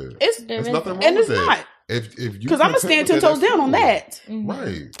wrong with it. It's There's nothing wrong and with it's it. not. If you Because I'm going to stand 10 content toes with down on that's that. Mm-hmm. cool. Right.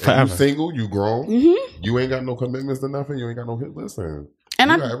 And Forever. you single, you grown. Mm-hmm. You ain't got no commitments to nothing. You ain't got no hit. Listen. And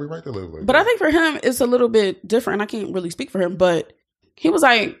you I, got every right to live like but that. I think for him, it's a little bit different. I can't really speak for him, but he was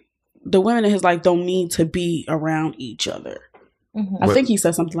like, the women in his life don't need to be around each other. Mm-hmm. I But- think he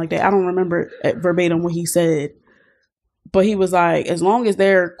said something like that. I don't remember verbatim what he said, but he was like, as long as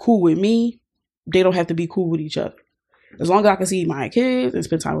they're cool with me, they don't have to be cool with each other. As long as I can see my kids and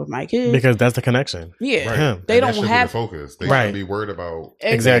spend time with my kids. Because that's the connection. Yeah. Right. Him. They And that don't should be have- the focus. They Right. shouldn't be worried about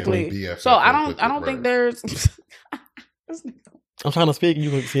Exactly. BFF So I with don't it, think right. there's I'm trying to speak. You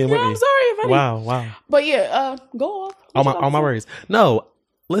can see it Yeah, with I'm me. sorry if I didn't. Wow. But yeah, go off. All my words. No,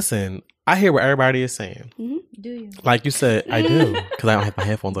 listen. I hear what everybody is saying. Do you? Like you said, I do because I don't have my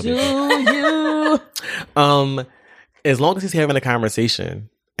headphones on. Do you? As long as he's having a conversation,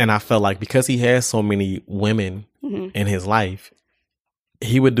 and I felt like because he has so many women Mm-hmm. in his life,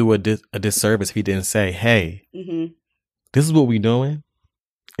 he would do a disservice if he didn't say, "Hey, Mm-hmm. this is what we doing.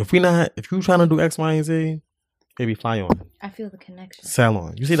 If you trying to do X, Y, and Z, baby, fly on, I feel the connection. sell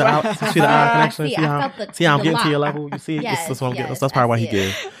on. You see the eye connection. see, See I how felt the- see how I'm the getting to your lock. level. You see, Yes, that's what I'm getting. yes, That's probably why I he see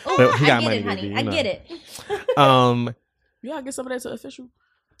gives. it. But he I got get money, it, honey. baby, I you know. get it. You gotta get some of that to official.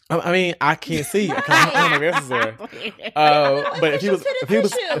 I mean, I can't see because I don't have my glasses on. But if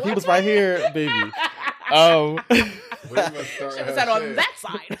he was right here, baby. She Should have said on that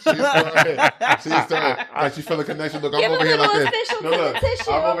side. She started like she feel a connection. Look, I'm Give over it here a like little this. official No, look,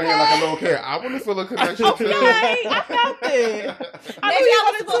 tissue, I'm over here okay? like a little kid. I want to feel a connection too. Okay, I felt it. Maybe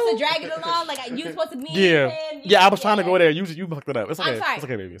I was supposed to drag it along. Like you was supposed to meet Yeah, him. yeah. I was trying to go there. You fucked it up. It's okay. I'm sorry. It's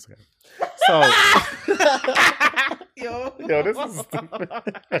okay, baby. It's okay. So, yo, this is stupid.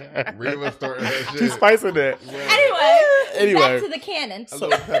 Reba starting that shit. She's spicing that. Anyway, back to the canon. A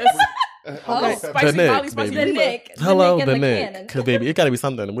little pepper. Okay, The spicy Nick, Molly, spicy baby. The Nick. Hello, and the the Nick. canon. Because baby, it got to be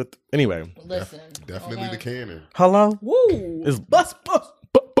something with. Anyway, Listen. Definitely okay. the canon. hello. Woo. It's bus.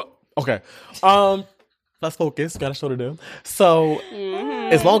 Okay. Let's focus. Got a show to do. So,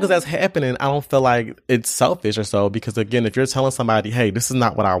 as long as that's happening, I don't feel like it's selfish or so. Because again, if you're telling somebody, "Hey, this is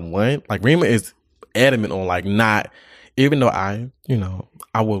not what I want," like Rima is adamant on like not. Even though I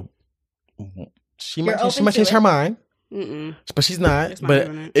will. She You're might open to change her it. mind, Mm-mm. but she's not. It's not But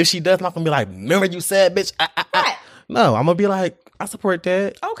doing it. if she does, I'm not gonna be like, "Remember you said, bitch." Right. No, I'm gonna be like, I support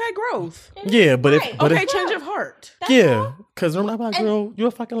that. Okay, growth. Yeah, but Right. if but Okay, if, change of heart. yeah, because I'm like, And- girl, you're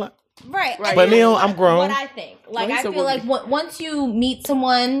a fucking like. Right. Right. And But that's Neil, what- I'm grown. What I think. Like, Well, I he's a feel like woman. once you meet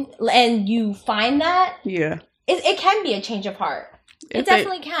someone and you find that, Yeah. it can be a change of heart. It If they-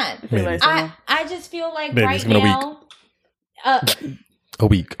 definitely can. Maybe. Like I just feel like Baby, right it's been a week. now. A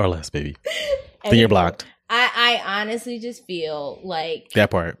week or less, baby. Then you're blocked. I honestly just feel like That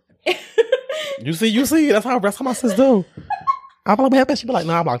part. You see. That's how my sis do. I'm like, what happened? She be like,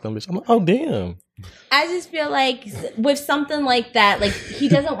 I blocked them, bitch. I'm like, oh damn. I just feel like with something like that, like he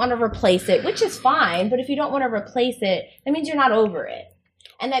doesn't want to replace it, which is fine. But if you don't want to replace it, that means you're not over it,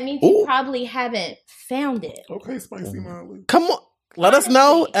 and that means you Ooh. probably haven't found it. Okay, spicy Molly. Come on. Let us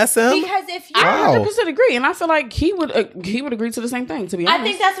know, SM. Because if you, I Wow. 100% agree, and I feel like he would agree to the same thing. To be honest, I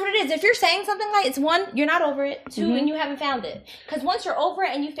think that's what it is. If you're saying something like it's one, you're not over it. 2, and you haven't found it. Because once you're over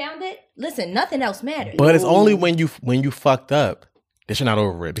it and you found it, listen, nothing else matters. But it's only when you fucked up that you're not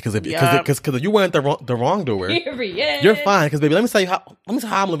over it. Because if you weren't the wrongdoer, Period. you're fine. Because baby, let me tell you how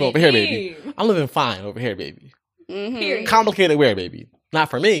I'm living over here, baby. I'm living fine over here, baby. Period. Complicated where, baby? Not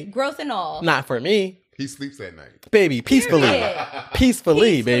for me. Growth and all. Not for me. He sleeps at night. Baby, peacefully. Period.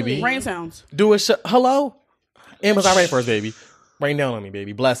 Peacefully, baby. rain sounds. Do a show. Hello? Amazon right first, baby. Rain down on me,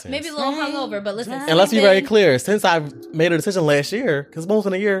 baby. Blessings. Maybe a little hungover, but listen. And let's be sleeping- very clear. Since I've made a decision last year, because most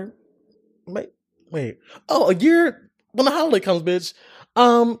in a year, wait. Oh, a year when the holiday comes, bitch.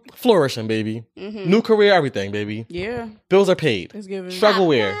 Flourishing, baby. New career, everything, baby. Yeah, Bills are paid. it's giving. Struggle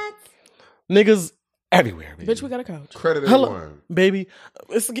wear. Niggas everywhere, baby. Bitch, we got a couch. Credit Hello, one. baby.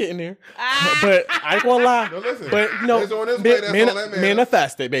 It's getting there. But I ain't gonna lie. No, listen. But you know, It's on its way, that's all that matters.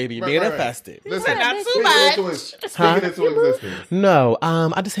 manifest it, baby. Right, right, right. Manifest it. Listen, Not too speak much. it into it. Huh? Speak it into existence. No,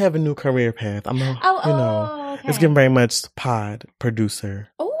 I just have a new career path. I'm a, okay. it's getting very much pod producer.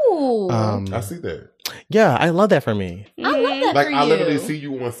 Ooh. I see that. Yeah, I love that for me. I love that Like for I you. literally see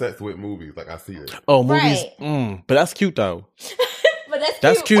you on sets with movies. Like I see it. Oh, movies. Right. But that's cute though. But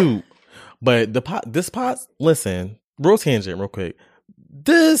That's cute. But this pot, listen, real tangent, real quick.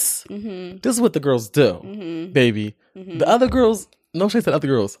 This is what the girls do, baby. The other girls, no shade to the other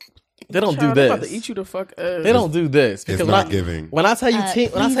girls, they don't Child, do I'm this. about to eat you the fuck up. They don't do this It's because not giving. when I tell you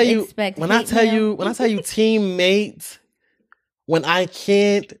when I tell you teammate, when I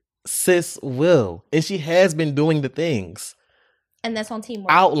can't, sis will, and she has been doing the things. And that's on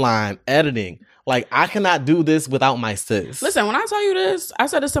teamwork. Outline, editing. Like, I cannot do this without my sis. Listen, when I tell you this, I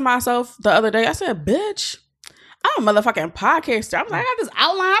said this to myself the other day. I said, bitch, I'm a motherfucking podcaster. I'm like, I got this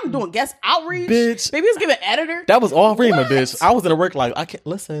outline. I'm doing guest outreach. Bitch. Maybe it's giving editor. That was all Rima, bitch. I was in a work like, I can't,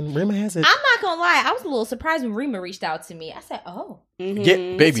 listen, Rima has it. I'm not gonna lie. I was a little surprised when Rima reached out to me. I said, "Oh,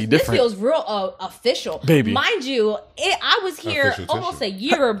 Get, baby, this different. feels real official." Baby. Mind you, I was here Official almost tissue. a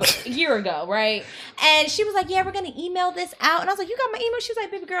year ago, right? And she was like, "Yeah, we're gonna email this out." And I was like, "You got my email?" She was like,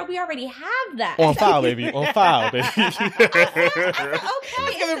 "Baby girl, we already have that." I On said, file, baby. On file, baby.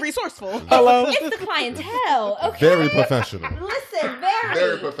 Okay, Giving resourceeful. Hello? it's the clientele. Okay, Very professional. Listen,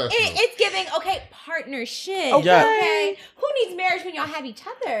 Very professional. It's giving partnership. Okay. Okay, who needs marriage when y'all have each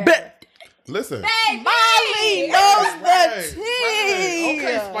other? Bet. Listen. Baby. Molly knows the Right, tea. right.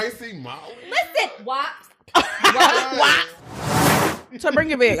 Okay, spicy Molly. Listen, what? Right. So bring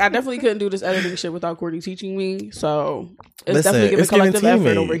it back. I definitely couldn't do this editing shit without Courtney teaching me. So it's Listen, definitely giving it's giving collective effort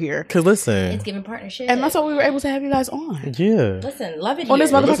teammate. over here. Because listen. It's giving partnership. And that's why we were able to have you guys on. Yeah. Listen, love it On here.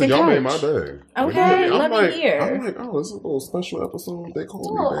 this motherfucking Listen, y'all made my couch. day. Okay, I'm let me like, hear. I'm like, oh, this is a little special episode. They called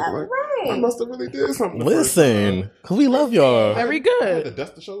Oh, me back. Like, right. I must have really did something. the first Listen. time. Because we love y'all. Very I had to good.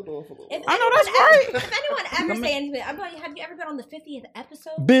 dust the show off a little. If I know anyone that's right. If anyone ever saying to me, have you ever been on the 50th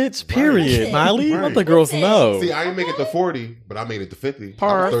episode? Bitch, period. Listen. Miley, Right. let the girls Listen. know. See, I didn't make it to 40, but I made it to 50.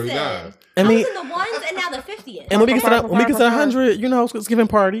 Par. I was Listen, 39. I I mean, was in the ones and now the 50th. and when we get to the 100, you know, it's giving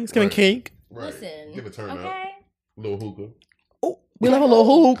party, it's giving Right. cake. Right. Listen, Give a turn up. okay? Little hookah. Oh, we love a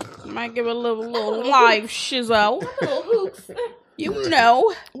little hook. Might give a little live shizzo. Little hoops. You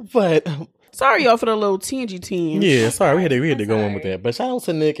know. But Sorry, y'all, for the little tingy team. yeah, sorry, we had to go in with that. But shout out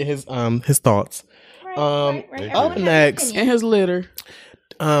to Nick and his thoughts. Right, Up Everyone has next. an And his litter.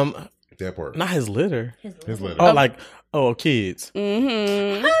 That part. Not his litter. opinion. His letter. Oh, like kids.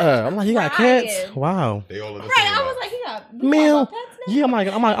 Mm-hmm. I'm like, you got Ryan. cats? Wow. They all in the Right, same I was box. like, you got Meal. pets now? Yeah,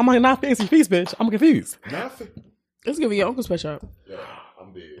 I'm like, not fancy feast, bitch. I'm confused. Nothing. Let's give you your uncle's pet shop. Yeah,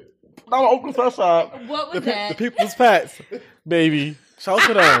 I'm dead. No, open fresh shop. What was The that? people's pets, baby. Shout out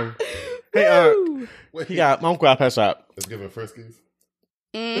to them. Hey, Wait, he got my uncle got a pet shop. It's giving Friskies.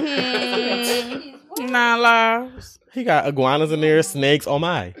 Mm-hmm. Nah, lies. He got iguanas in there, snakes. Oh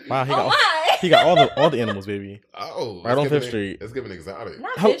my! Wow, he Oh got my! he got all the animals, baby. Oh, Right it's on giving Fifth Street. It's giving exotic.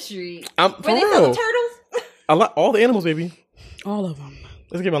 Not How- Fifth Street. I'm Were for they selling real. turtles? I like all the animals, baby. All of them.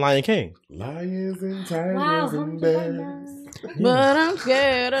 Let's give him Lion King. Lions and tigers Wow, and Humpty bears. Dumpty. But I'm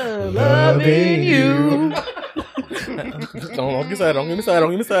scared of loving you. Don't get started. Don't get me started. Don't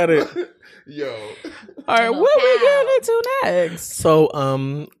get me started. Yo. All right, what we getting into next? So, I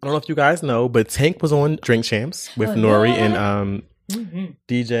don't know if you guys know, but Tank was on Drink Champs with Nori and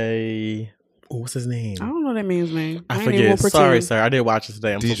DJ. Oh, what's his name? I don't know that man's name. I ain't even gonna forget. Sorry, pretend. sir. I did watch it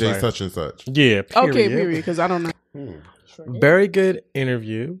today. I'm so DJ sorry. such and such. Yeah. Okay, period, because I don't know. Very good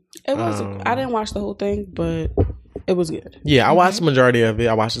interview. It was. I didn't watch the whole thing, but it was good. Yeah, I watched the majority of it.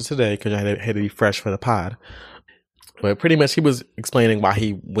 I watched it today because I had to be fresh for the pod. But pretty much, he was explaining why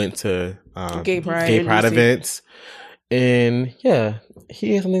he went to Gay Pride events, And yeah,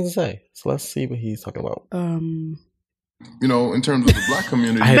 he has something to say. So let's see what he's talking about. You know, in terms of the black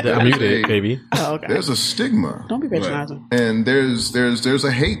community, I had to unmute it, baby. Oh, okay. there's a stigma. Don't be patronizing. And there's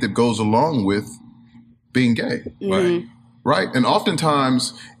a hate that goes along with being gay. Right. And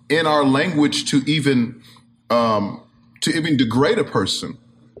oftentimes in our language to even degrade a person,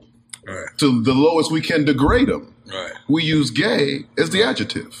 to the lowest we can degrade them, we use gay as the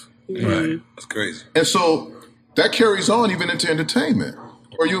adjective. Right. That's crazy. And so that carries on even into entertainment.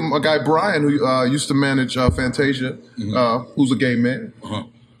 Or a guy, Brian, who used to manage Fantasia, who's a gay man,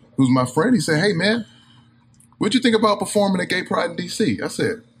 who's my friend. He said, "Hey, man, what'd you think about performing at Gay Pride in D.C.?" I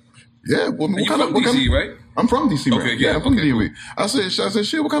said, "Yeah, well, what kind of DC, right? I'm from D.C., Okay, right? yeah, I'm from okay, D.C. I said,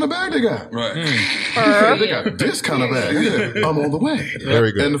 shit, what kind of bag they got? Right. They got this kind of bag. I said, I'm on the way.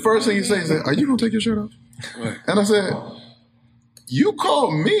 Very good. And the first thing he said, "Are you going to take your shirt off?" Right. And I said, "You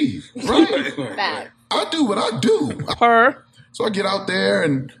call me, right? I do what I do." So I get out there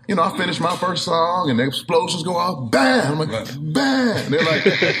and, you know, I finish my first song and the explosions go off. Bam! I'm like, bam! They're like,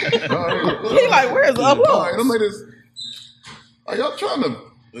 He like, where's the applause? all right. I'm like this. Are y'all trying to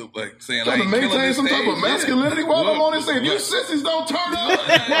saying trying to maintain some type of masculinity while I'm on this thing? If you sissies don't turn up, while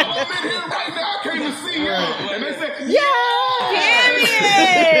I'm in here right now, I came to see y'all. And they said,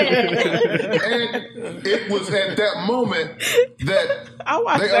 and it was at that moment that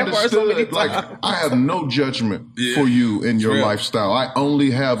they understood, like, I have no judgment for you in your lifestyle. I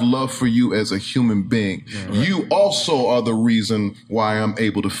only have love for you as a human being. You also are the reason why I'm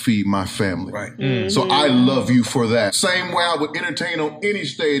able to feed my family. Right. So I love you for that. Same way I would entertain on any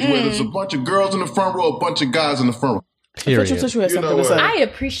stage, whether it's a bunch of girls in the front row, a bunch of guys in the front row. Period. I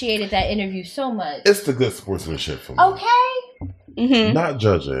appreciated that interview so much. It's the good sportsmanship for me. Okay. Not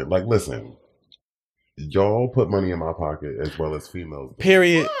judging. Like, listen, y'all put money in my pocket as well as females.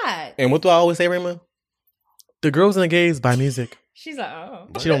 Period. God. And what do I always say, Rayma? The girls and the gays buy music. She's like, oh.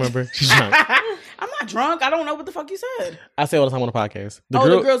 She don't remember. She's drunk. I'm not drunk. I don't know what the fuck you said. I say all the time on the podcast. The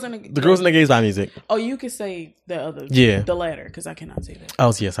girls and the girls and the gays buy music. Oh, you can say the other. Yeah. The latter, because I cannot say that.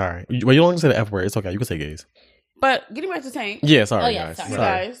 Oh, yeah, sorry. Well, you don't say the F word. It's okay. You can say gays. But getting back to Tank. Yeah, sorry, Oh, yeah, guys. sorry.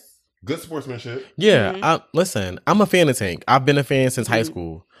 Guys. Good sportsmanship. Yeah, listen, I'm a fan of Tank. I've been a fan since high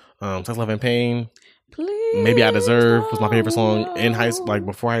school. Sex, Love, and Pain. Please. Maybe I Deserve was my favorite song in high school, like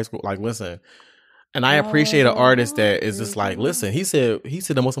before high school. Like, listen. And I appreciate an artist that is just like, listen, he said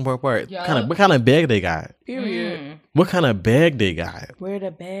the most important part. Yeah. What kind of bag they got? Period. What kind of bag they got? Where the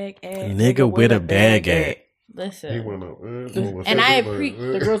bag at? Nigga, where the bag at? Listen. He went up. And I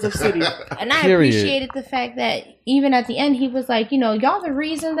The girls of city. And I Period. appreciated the fact that even at the end, he was like, you know, y'all the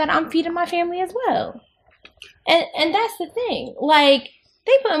reason that I'm feeding my family as well. And that's the thing. Like,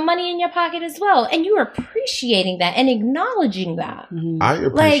 they put money in your pocket as well. And you're appreciating that and acknowledging that. I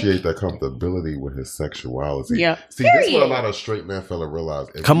appreciate that comfortability with his sexuality. Yeah. See, this is what a lot of straight men fella realize.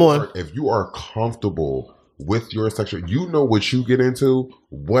 If you are comfortable with your sexual, you know what you get into.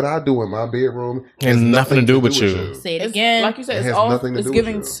 What I do in my bedroom has And nothing to do with you. Say it again. Like you said, It it's has all nothing to it's do with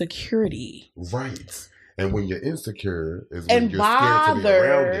giving you. security. Right. And when you're insecure is when And you're scared to be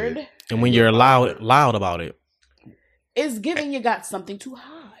around bothered. it. And when you're loud about it. It's giving you got something to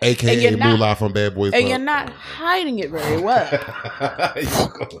hide. AKA Moolah from Bad Boys And Club. you're not hiding it very well.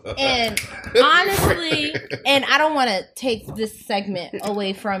 And honestly, and I don't want to take this segment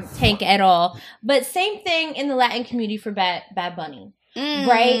away from Tank at all, but same thing in the Latin community for Bad Bunny.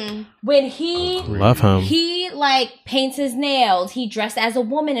 Right? When Love him. he like paints his nails, he dressed as a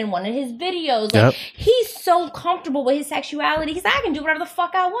woman in one of his videos. Like, Yep. he's so comfortable with his sexuality. He's like, I can do whatever the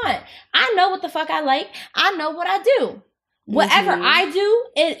fuck I want. I know what the fuck I like. I know what I do. Whatever I do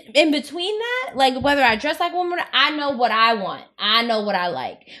in between that, like whether I dress like a woman, I know what I want. I know what I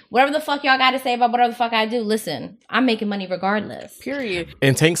like. Whatever the fuck y'all got to say about whatever the fuck I do, listen, I'm making money regardless. Period.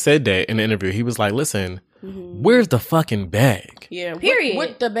 And Tank said that in the interview. He was like, listen, where's the fucking bag? Yeah. Period.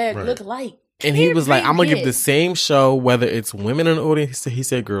 What the bag look like? And he was like, I'm going to give Period. the same show, whether it's women in the audience. He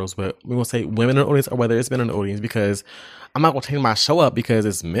said girls, but we're going to say women in the audience or whether it's men in the audience, because I'm not going to change my show up because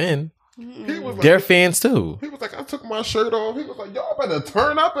it's men. He was like, They're fans too. He was like, I took my shirt off. He was like, y'all better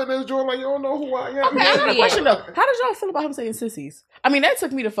turn up in this joint like you don't know who I am. Okay, I got a question though. How did y'all feel about him saying sissies? I mean, that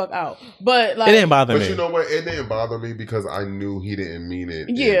took me the fuck out. But like, It didn't bother But me. you know what? It didn't bother me because I knew he didn't mean it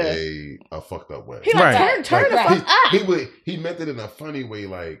in a fucked up way. he like Right. turn the fuck up. He meant it in a funny way,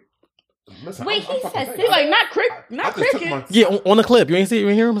 like, listen, Wait, he fucking said thinking. He like not I just took cricket. my- Yeah, on the clip. You ain't hear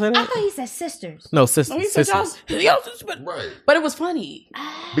him say I that? thought he said sisters. No, sister. No, he said y'all, Right. but it was funny.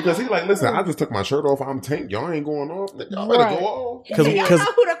 Because he like, listen, I just took my shirt off. I'm Tank. Y'all ain't going off. Y'all better Right. go off. Y'all know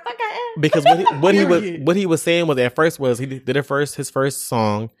who the fuck I am. Because what he was saying was at first was he did his first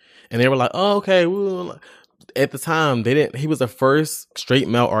song, and they were like, oh, okay, at the time, he was the first straight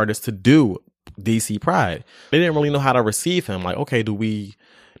male artist to do DC Pride. They didn't really know how to receive him. Like, okay, do we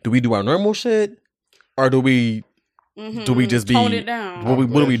do our normal shit, or do we just be tone it down?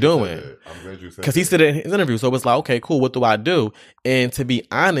 What are we doing? I'm glad you said Because he said it in his interview, so it was like, okay, cool. What do I do? And to be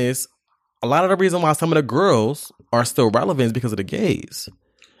honest, a lot of the reason why some of the girls are still relevant is because of the gays.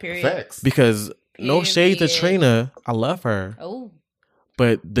 Period. Facts. Because no shade to Trina, I love her. Oh.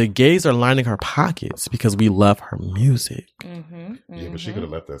 But the gays are lining her pockets because we love her music. Yeah, but she could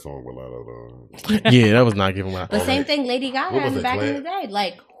have left that song with a lot of. Yeah, that was not giving my. The same thing Lady Gaga What was had it, back in Glenn? the day.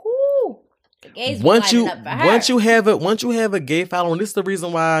 Like, whoo, the gays were Once you lining up for her. once you have a gay following, this is the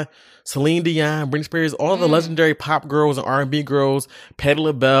reason why Celine Dion, Britney Spears, all the legendary pop girls and R&B girls, Patti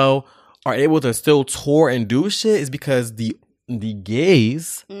LaBelle are able to still tour and do shit is because the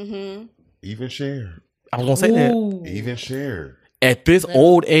gays. Even Cher. I was gonna say that. Even Cher. At this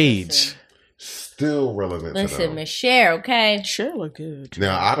old age, still relevant to Listen, them. Miss Cher, okay? Cher look good.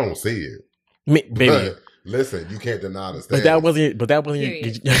 Now, I don't see it. baby. But listen, you can't deny the status. But that wasn't.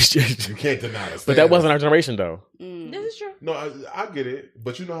 You can't deny the status. But that wasn't our generation, though. This is true. No, I get it.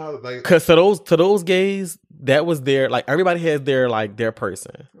 But you know how, like. Because to those gays, that was their, like, everybody has their, like, their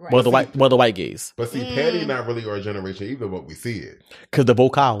person. Right. Well, the white gays. But see, Patty not really our generation either, but we see it. Because the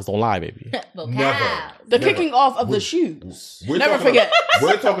vocals don't lie, baby. Never. The kicking off of the shoes. We're Never talking forget.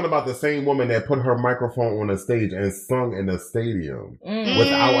 We're talking about the same woman that put her microphone on the stage and sung in the stadium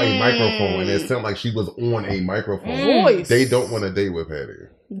without a microphone, and it sounded like she was on a microphone. Voice. They don't want to date with Patty.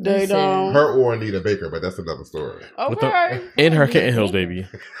 They don't. Her or Anita Baker, but that's another story. Okay. In her Kitten Hills, baby.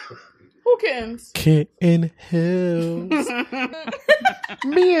 Who cares? Kitten Hills.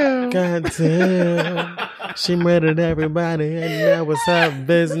 Meow. Goddamn. She murdered everybody, and that was her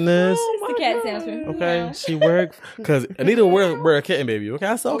business. It's the cat sounds from Okay, she worked because Anita wear a kitten, baby. Okay,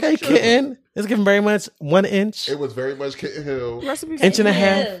 I said okay, kitten. It's giving very much 1 inch, It was very much Kitten Hill. inch and a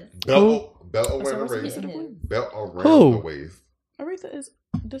half. Belt around the what's waist. the Belt around Who? the waist. Aretha is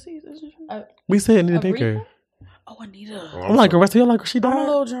deceased, isn't she? We said Anita Baker. Oh, Anita. I'm like, rest of you like she I'm a died.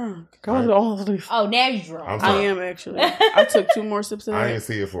 little drunk. Oh, now you're drunk. I'm I sorry. am actually. I took 2 more sips of I that. didn't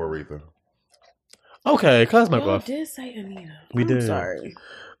see it for Aretha. Okay, cause my Y'all bluff. did say Anita. We I'm did. sorry.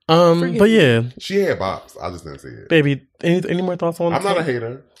 But me. yeah, She had bops. I just didn't see it. baby. Any more thoughts on? I'm not a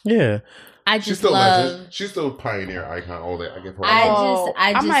hater. Yeah. I She's just still love. legend. She's still pioneer icon. All that. I give her. I all. just-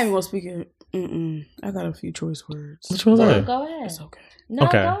 I'm not even gonna speak it. I got a few choice words. Which one's that? Go ahead. It's okay. No,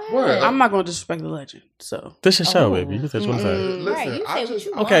 Okay. go ahead. What? I'm not gonna disrespect the legend. So This is your show, Oh. baby. You said you want to say. Listen, Right, you I say what just.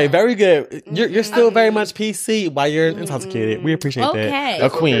 you Okay, want. very good. You're still very much PC while you're intoxicated. We appreciate Okay. that. A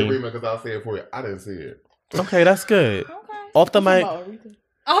That's queen. Okay, Rima, because I'll say it for you. I didn't see it. Okay, that's good. Off the mic.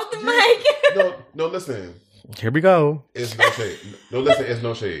 Off the mic. No, listen. Here we go. It's no shade. No, listen, it's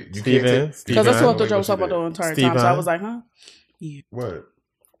no shade. You Steven. can't take. because that's Steven. what the joke was about the entire time. So I was like, huh? What?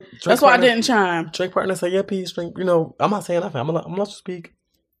 That's why I didn't chime. Drake partner say, yeah, please drink. You know, I'm not saying nothing. I'm gonna let you speak.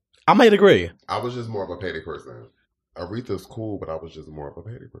 I might agree. I was just more of a petty person. Aretha's cool, but I was just more of a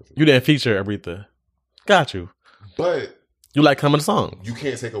petty person. You didn't feature Aretha. Got you. But You like some of the songs. you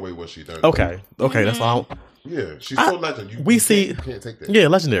can't take away what she done. Okay. That's all. Yeah, she's so legend. You can't take that. Yeah,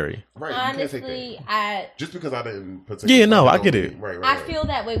 legendary. Right. You can't Honestly, take that. I Just because I didn't particularly. Yeah, no, I get it. Right. I feel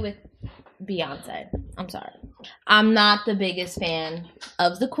that way with Beyonce. I'm sorry. I'm not the biggest fan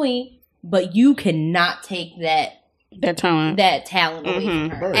of the Queen, but you cannot take that talent away from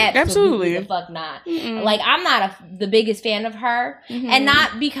her. Right. Absolutely the fuck not. Like, I'm not the biggest fan of her, and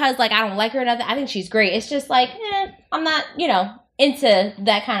not because like I don't like her or nothing. I think she's great. It's just like I'm not, into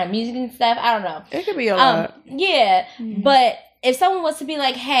that kind of music and stuff. I don't know. It could be a lot. Yeah, but if someone was to be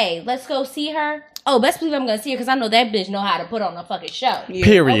like, "Hey, let's go see her," best believe I'm gonna see her because I know that bitch know how to put on a fucking show. Yeah.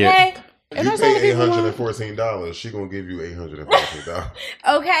 Period. Okay. If you pay $814, she gonna give you $814.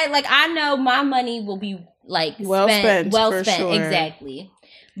 Okay, like I know my money will be like Well spent, well for spent, sure. exactly.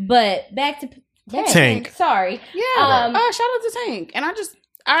 But back to Tank. Sorry, Yeah. Shout out to Tank. And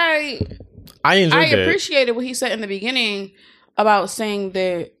I I appreciated what he said in the beginning about saying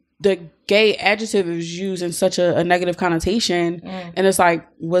that the gay adjective is used in such a negative connotation, and it's like,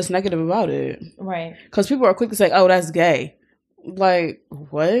 what's negative about it? right. Because people are quick to say, "Oh, that's gay." Like,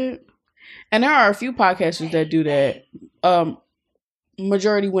 what? And there are a few podcasters that do that.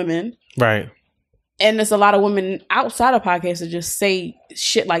 Majority women. Right. And there's a lot of women outside of podcasts that just say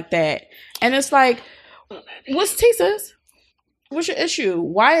shit like that. And it's like, what's Tisa's? What's your issue?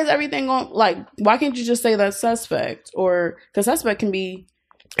 Why is everything why can't you just say that's suspect? Or, because suspect can be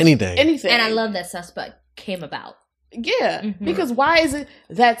anything. And I love that Suspect came about. Yeah. Because why is it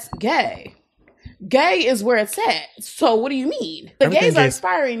that's gay? Gay is where it's at. So what do you mean? The Everything gays are gay-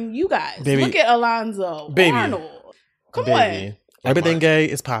 inspiring you guys. Baby. Look at Alonzo Arnold. Come on. Everything gay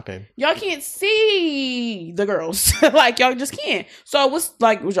is popping. Y'all can't see the girls. Like, y'all just can't. So was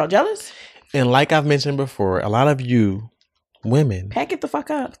y'all jealous? And like I've mentioned before, a lot of you women Pack it the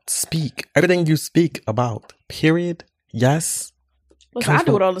fuck up. speak. Everything you speak about, period, yes. Listen, I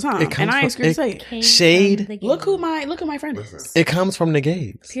do it all the time. And I ain't scared to say it. Came Shade. from the Look game. who my friend is. It comes from the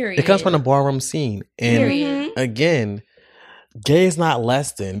gays. Period. It comes from the ballroom scene. And Period. again, gay is not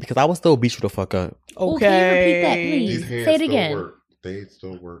less than, because I would still beat you the fuck up. Ooh, can you repeat that, Okay. please? These hands Say it still again. work. They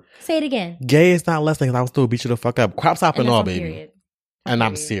still work. Say it again. Gay is not less than, because I would still beat you the fuck up. Crop top and that's all, on baby. period. And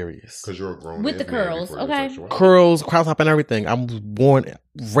I'm Period. serious. Because you're a grown With ass the man curls, before your okay. sexuality. Curls, crop top and everything. I was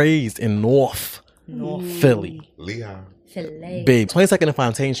raised in North Philly. Lehigh. Filet. Babe, 22nd and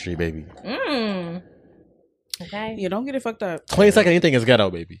Fontaine Street, baby. Okay. Yeah, don't get it fucked up. 22nd, anything is ghetto,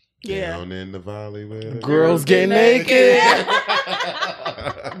 baby. Yeah. Down in the valley where the Girls get naked.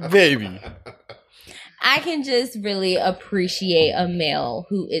 Baby. I can just really appreciate a male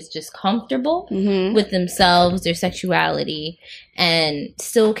who is just comfortable Mm-hmm. with themselves, their sexuality, and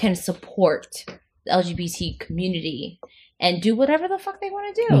still can support the LGBT community and do whatever the fuck they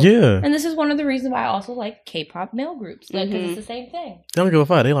want to do. Yeah. And this is one of the reasons why I also like K-pop male groups, because Mm-hmm. it's the same thing. They don't give a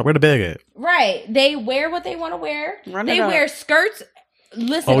fuck. They like, where the bag at? Right. They wear what they want to wear. Run They it up. wear skirts.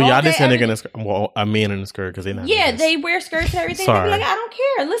 Listen, Oh, yeah, I all just day, said nigga every- in a skirt. Well, a man in a skirt, because they not. Yeah, niggas. they wear skirts and everything. They Sorry. be like, I don't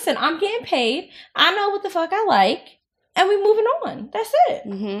care. Listen, I'm getting paid. I know what the fuck I like. And we moving on. That's it.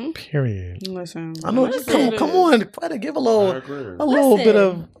 Mm-hmm. Period. Listen. I know. Listen. Come on. Try to give a I little agree. bit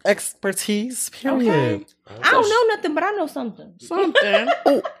of expertise. Period. Okay. I don't know nothing, but I know something. Something.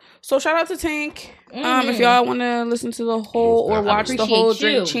 So shout out to Tank. If y'all want to listen to the whole or watch the Appreciate whole you.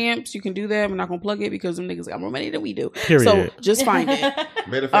 Drink Champs, you can do that. We're not gonna plug it because them niggas got more money than we do. Period. So just find it.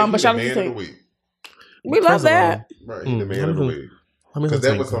 Matter of fact, But he's the shout out to man of the Tank. week. We love that. Right, he's the man of the week. Let me Because that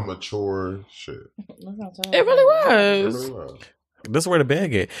think. was some mature shit. It really It was. really was. This is where the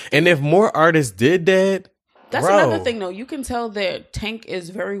bag at. And if more artists did that, That's bro, another thing, though. You can tell that Tank is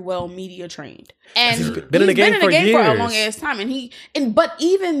very well media trained, and He's been in the game for for a years. long ass time. But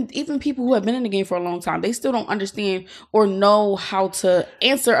even people who have been in the game for a long time, they still don't understand or know how to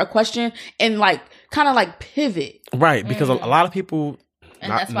answer a question and kind of pivot. Right, because a lot of people,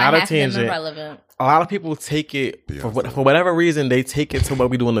 And not, that's why not a half of them tangent, irrelevant. a lot of people take it, for whatever reason, they take it to what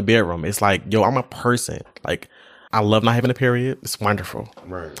we do in the bedroom. It's like, yo, I'm a person. Like, I love not having a period. It's wonderful.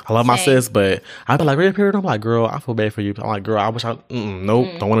 Right. I love my Same. sis, but I be like, real period? I'm like, girl, I feel bad for you. I'm like, girl, I wish I, nope,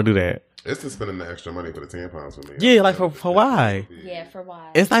 don't want to do that. It's just spending the extra money for the tampons for me. Yeah, like, for why? Yeah, for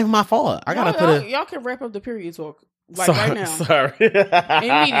why? It's not even my fault. I gotta put it. Y'all can wrap up the period talk Sorry, right now. Sorry.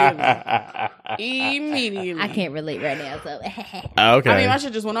 Immediately. I can't relate right now, so. Okay. I mean, my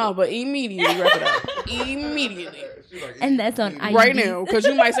shit just went off, but immediately wrap it up. Immediately. And that's on IUD. Right now, because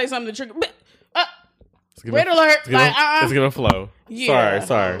you might say something to trigger. Let's give Red it- alert. Let's give it a flow. Yeah.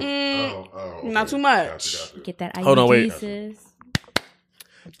 Sorry. Not too much. Get that IUD, Hold on, wait. sis.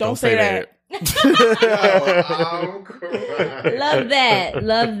 Don't say that. Love that.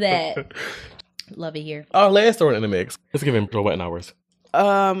 Love that. Love it here. Our last story in the mix. Let's give him pro wet hours.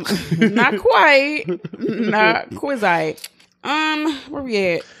 Not quite. Not quasi. Where we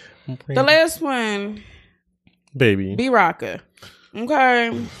at? The last one, Baby. B-Rocka.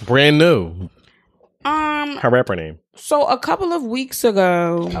 Okay. Brand new. Um, Her rapper name. So a couple of weeks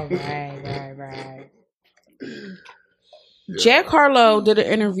ago, Right. Jack Harlow did an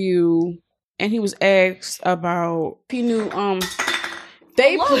interview, and he was asked about he knew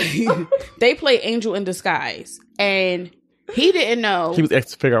they play Angel in Disguise, and he didn't know He was asked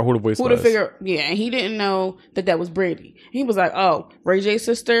to figure out who the voice was. and he didn't know that was Brandy. He was like, "Oh, Ray J's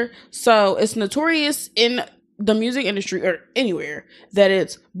sister." So it's notorious in the music industry or anywhere that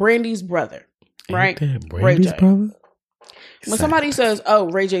it's Brandy's brother, right? Ain't that Ray Brandy's J. brother? When somebody says, "Oh,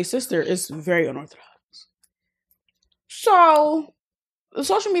 Ray J's sister," it's very unorthodox. So the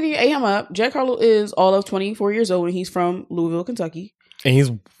social media ate him up. Jack Harlow is all of 24 years old, and he's from Louisville, Kentucky. And he's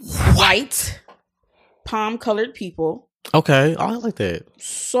White, palm-colored people. okay. I like that.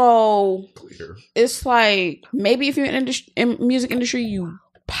 So Clear. it's like maybe if you're in music industry, you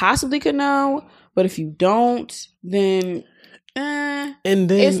possibly could know, but if you don't, then And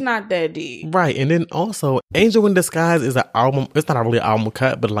then it's not that deep. right. And then also, Angel in Disguise is an album. It's not really an album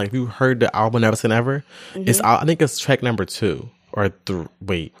cut, but like if you heard the album Never Say Never, it's I think it's track number 2 or 3.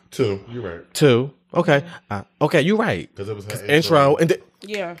 Wait, 2. You're right. 2. Okay. Okay, you're right. Because it was her Intro and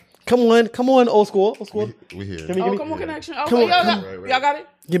Yeah. Come on, old school. We here. Give me. Come on, connection. Oh, Come on, y'all got it?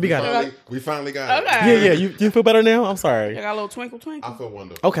 Give me got it. We finally got it. Okay. Yeah. You feel better now? I'm sorry. I got a little twinkle. I feel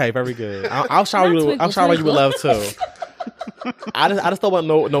wonderful. Okay, very good. I'll shower you. I'll shower you with love too. I just don't want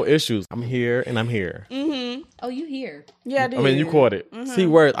no issues. I'm here and I'm here. Mm-hmm. Oh, you here? Yeah, I did. I mean, you caught it. Mm-hmm. See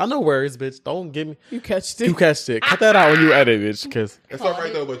words. I know words, bitch. Don't give me. You catched it. You catched it. Cut that out when you edit, bitch. Because It's all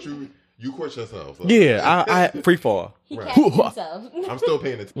right though, but you caught yourself. So. yeah, I free fall. He Right. catched himself. I'm still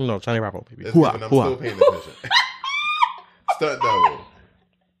paying attention. No, Johnny Rappo, baby. That's even, I'm still paying attention. Stunt double.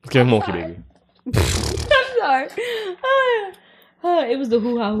 Give him monkey, baby. I'm sorry. It was the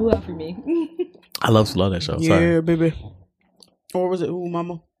hoo-ha for me. I love that show. Yeah, Sorry. baby. Or was it Ooh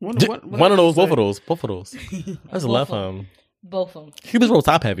Mama? One of those, both of those. I just love him. Both of them. He was real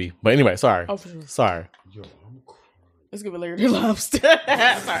top heavy, but anyway, sorry. Oh, for sure. Sorry. Yo, Let's give it Larry the Lobster.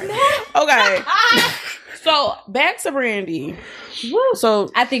 Sorry. Okay. So back to Brandy. Woo. So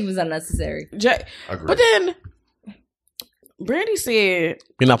I think it was unnecessary. Agreed. But then Brandy said,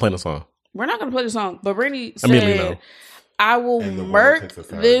 You're not playing the song. "We're not going to play the song." But Brandy said, Immediately no. "I will And the woman murk takes a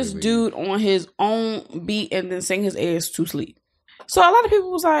side this lead. dude on his own beat and then sing his ass to sleep." So a lot of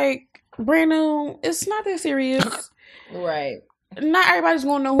people was like, "Brandon, it's not that serious. Right. Not everybody's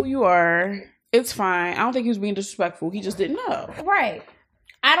going to know who you are. It's fine." I don't think he was being disrespectful. He just didn't know. Right.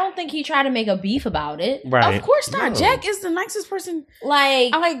 I don't think he tried to make a beef about it. Right. Of course not. No. Jack is the nicest person.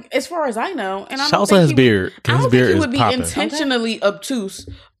 Like, I like, as far as I know, and I Shout don't out to think his he beard. I His don't beard think he is would be popping. intentionally obtuse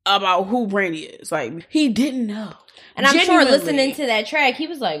about who Brandy is. Like he didn't know, and I'm sure Genuinely. listening to that track, he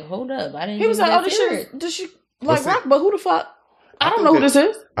was like, "Hold up, I didn't." He was do like, that "Oh, this serious." shit, like see, rock, but who the fuck? I don't think know who that-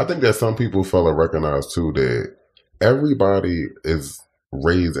 this is." I think that some people fella recognize too that everybody is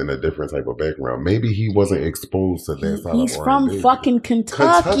raised in a different type of background. Maybe he wasn't exposed to that side He's of from R&B. fucking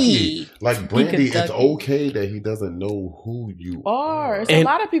Kentucky. Like Brandy, it's Kentucky. okay that he doesn't know who you Or it's a And-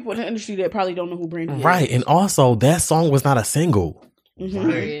 lot of people in the industry that probably don't know who Brandy is. Right. And also, that song was not a single. Mhm.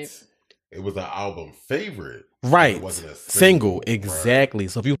 Right. It was an album favorite. Right. It wasn't a Single. single. Exactly.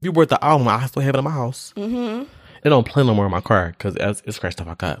 So if you bought the album, I still have it in my house. Mhm. It don't play no more in my car because it's scratched the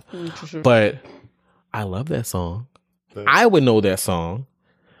fuck up. For sure. But I love that song. Right. I would know that song.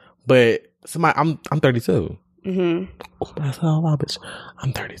 But somebody, I'm 32. Mhm. Oh, that's a lot, bitch.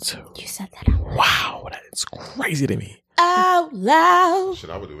 I'm 32. You said that out loud. Wow, that is crazy to me. Out loud. Shit,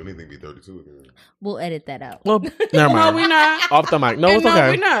 I would do anything to be 32 again. We'll edit that out. Well, never No, mind. we not. Off the mic. No, it's No,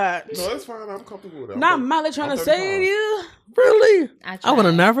 okay. we not. No, that's fine. I'm comfortable with that. Not Miley trying I'm to 35. save you. Really? I I would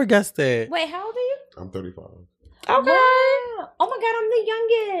have tried. never guessed that. Wait, how old are you? I'm 35. Okay. Wow. Oh my god, I'm the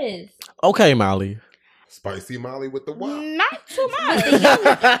youngest. Okay, Molly. Spicy Molly with the wop. Not too much.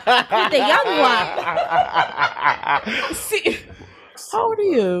 The young one. See, how old are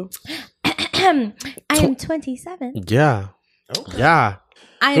you? I am 27. Yeah. Okay. Yeah.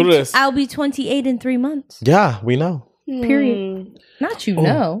 I Who this? I'll be 28 in 3 months. Yeah, we know. Period. Not you Oh,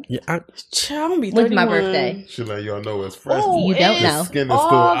 know. Yeah, Child, I'm be When's 31. my birthday? Should let y'all know it's fresh. Oh, You don't it's know. Skin is still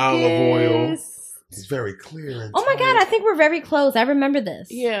olive oil. August. It's very clear. And Oh my god, I think we're very close. I remember this.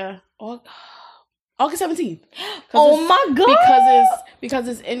 Yeah. August 17th. Oh my god. Because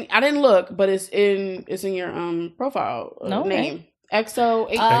it's in. I didn't look, but it's in your profile No, name. EXO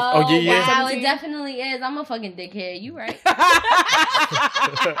 8. Oh, yeah, yeah. Wow, it 17? definitely is. I'm a fucking dickhead. You right.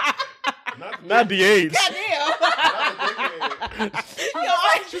 Not the age.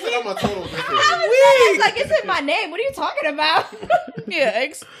 She said I'm a total dickhead. It's like it's in my name. What are you talking about? Yeah,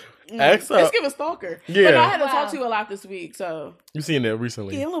 X. EXO. Let's give a stalker. Yeah. But I had to Wow. talk to you a lot this week, so You seen that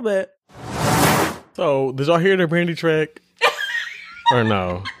recently. yeah, a little bit. So, did y'all hear the Brandy track? Or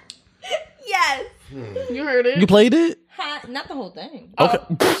no? Yes. You heard it. You played it? Not the whole thing. Okay.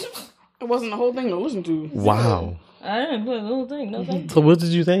 It wasn't the whole thing to listen to. Wow. I didn't play the whole thing. No thank you. So, what did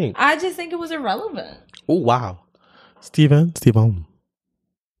you think? I just think it was irrelevant. Oh, wow. Steven.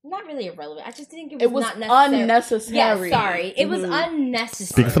 Not really irrelevant. I just think It was not necessary. unnecessary. Yeah, sorry. It was Mhm.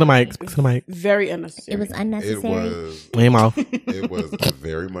 unnecessary. Speak to the mic. Speak to the mic. Very unnecessary. It was It unnecessary. was. Name off. It was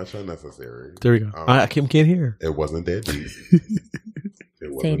very much unnecessary. There we go. I can't hear. It wasn't that deep. It Say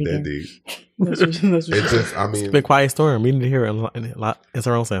it wasn't that again. deep. That's It just, I mean, It's been quiet storm. We need to hear it a lot. It's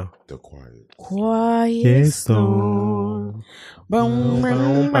our own sound. the quiet. Quiet storm. Boom,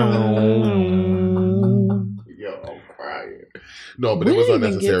 boom, boom. Yo, I'm crying. No, but We it was didn't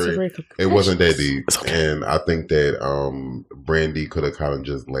even get to unnecessary. break a It wasn't that question. deep. And I think that Brandy could have kind of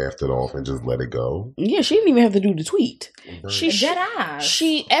just laughed it off and just let it go. Yeah, she didn't even have to do the tweet. She Dead ass.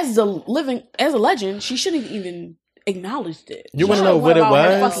 She as a legend, she shouldn't have even acknowledged it. You She wanna know should've what went it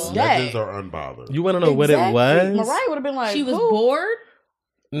about her was? fucking Legends day. are unbothered. You want to know what it Exactly. was? Mariah would have been like, She was "Who?" bored.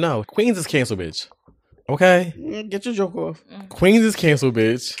 No, Queens is canceled, bitch. Okay? Get your joke off. Queens is canceled,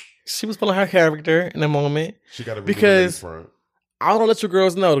 bitch. she was feeling her character in the moment. She got to because I don't let you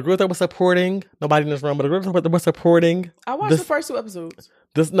girls know. The girls that were supporting, nobody in this room, but the girls that were supporting. I watched the first 2 episodes.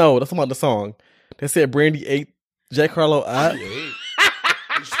 That's about the song. They said Brandy ate Jack Harlow up. I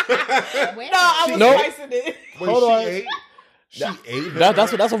was spicing it. Hold on. She ate.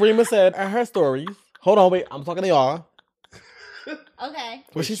 That's what Rima said in her stories. Hold on, wait. I'm talking to y'all. Okay.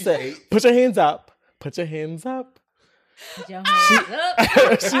 What she said? Put your hands up. Put your hands up. Put your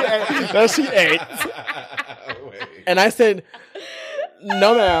hands up. She ate. And I said,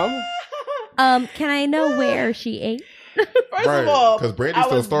 no, ma'am. Can I know where she ate? First of all, because Brandy's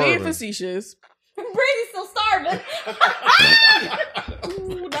still starving. Being facetious. Brandy's still starving.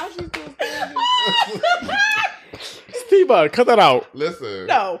 Ooh, now she's still starving. Steve, cut that out. Listen.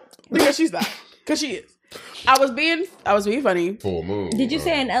 No, because she's not. Because she is. I was being funny. Full moon. Did you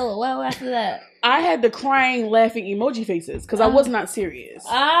say an LOL after that? I had the crying, laughing emoji faces because I was not serious.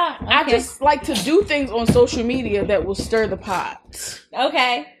 Okay. I just like to do things on social media that will stir the pot.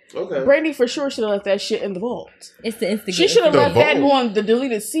 Okay. Brandy for sure should have left that shit in the vault. It's the Instagram. She should have left that on the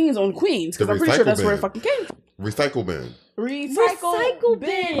deleted scenes on Queens because I'm pretty sure that's where it fucking came from. Recycle bin. Recycle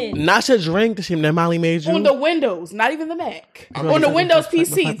bin. Not your drink that Molly made you. On the Windows, not even the Mac. On the Windows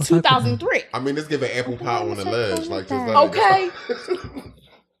PC, 2003. I mean, it's giving apple pie on the ledge. Like, just okay.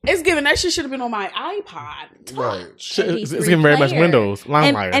 It's giving that shit should have been on my iPod. Right. It's giving very much Windows.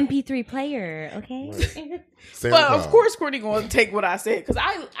 LimeWire. MP3 player, okay? Right. But of course, Courtney gonna take what I said because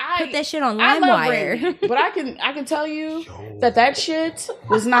I put that shit on I love LimeWire. Brandy, but I can tell you that shit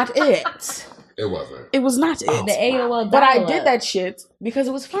was not it. It wasn't. It was not it. The AOL. But I did that shit because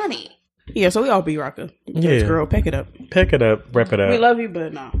it was funny. Yeah, so we all be rocking. Yes, girl, pick it up. Pick it up. Wrap it up. We love you,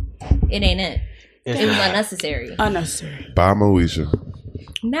 but no. It ain't it. It was unnecessary. Unnecessary. Bye, Moesha.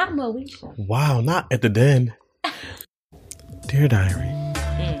 Not Moesha. Wow, not at the den. Dear Diary.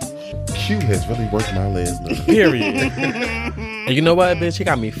 Q has really worked my last night. Period. And you know what, bitch? He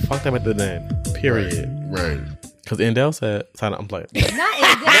got me fucked up at the den. Period. Right. Because Endell said, sign up, I'm playing. Not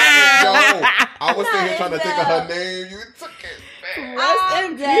Endell. Yo, I was sitting here trying to think of her name. You took it. Rest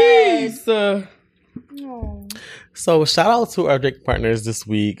in peace. So shout out to our Drake partners this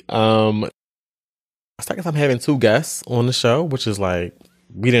week. It's like I'm having 2 guests on the show, which is like,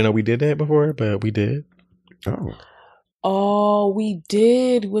 we didn't know we did that before, but we did. Oh, we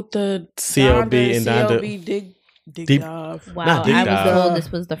did with the CLB and Donda. CLB Dig Dive. Wow, Not Dig I was Dive. told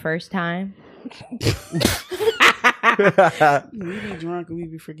this was the first time. We be drunk and we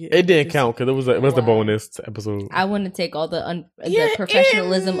be forgetting. It didn't count because it was the bonus episode. I want to take all the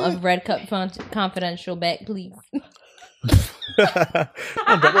professionalism of Red Cup Confidential back, please.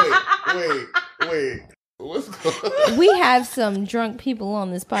 Wait. What's going on? We have some drunk people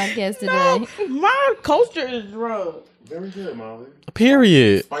on this podcast today. No, my coaster is drunk. Very good, Molly.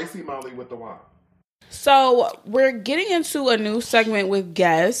 Period. Spicy Molly with the wine. So we're getting into a new segment with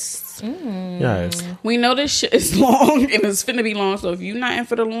guests. Yes. We know this shit is long and it's finna be long. So if you're not in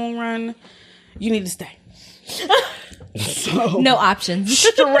for the long run, you need to stay. So No options.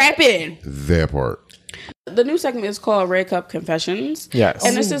 strap in. That part. The new segment is called Red Cup Confessions. Yes.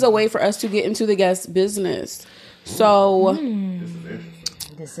 And this is a way for us to get into the guest business. So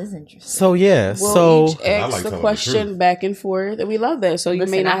This is interesting. So yeah. we'll each I ask like the telling question the truth. back and forth. And we love that. So you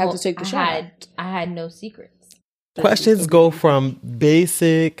may not have to take the I shot. had no secrets. Questions go from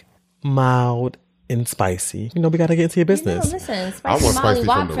basic, mild, and spicy. You know, we gotta get into your No, business. listen, I spicy want Molly spicy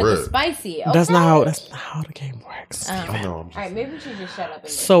Wop from the for the rip. spicy. Okay? That's not how the game works. I know. All right, maybe we should just shut up. And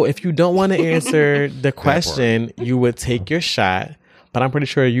So if you don't want to answer the question, you would take your shot. But I'm pretty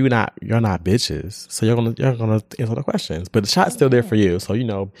sure you're not bitches, so you're gonna answer the questions. But the shot's still there for you, so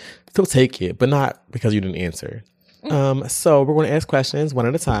still take it, but not because you didn't answer. So we're gonna ask questions one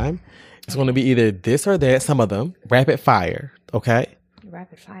at a time. It's gonna be either this or that. Some of them rapid fire. Okay.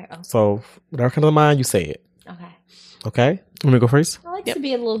 rapid fire. Oh, So whatever comes to mind, you say it. okay. Okay. Let me go first. I like to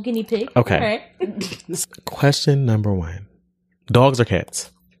be a little guinea pig. Okay. All right. Question number 1: dogs or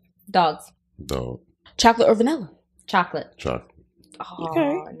cats? Dogs. Dog. Chocolate or vanilla? Chocolate. Chocolate. Oh, Okay.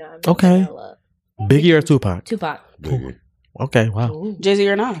 no, I'm Okay. vanilla. Biggie or Tupac? Tupac. Biggie. Okay. Wow. Jay-Z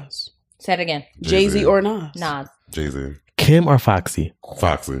or Nas? Say it again. Jay-Z or Nas? Nas. Jay-Z. Kim or Foxy?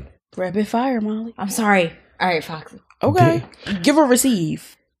 Foxy. Rapid fire, Molly. I'm sorry. All right, Foxy. Okay. Give or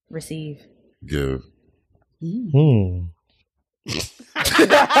receive? Receive. Give.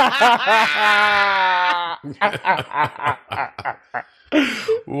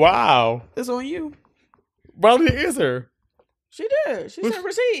 Wow. It's on you. Bro, the answer. She did. She said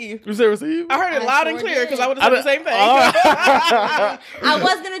receive. You said receive? I heard it loud and clear because I would have said the same thing. I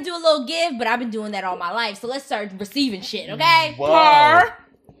was going to do a little give, but I've been doing that all my life. So let's start receiving shit, okay? Wow.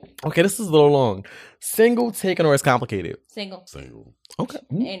 Okay, this is a little long. Single, taken, or is complicated? Single. Okay.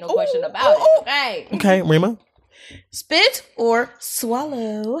 Ain't no question about it. Okay. Okay, Rima. Spit or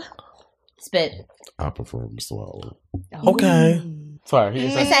swallow? Spit. I prefer to swallow. Okay. Sorry. He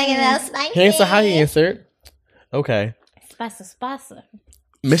answered how he answered. Okay. Spasa.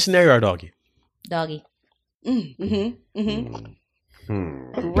 Missionary or doggy? Doggy.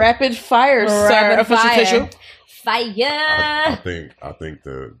 Rapid fire, sir. Official tissue. Fire. I think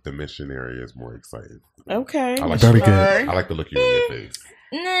the missionary is more exciting. Okay. I like Very the, good. I like the look you in your face.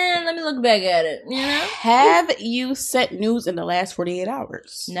 Nah, let me look back at it. You know? Have you sent news in the last 48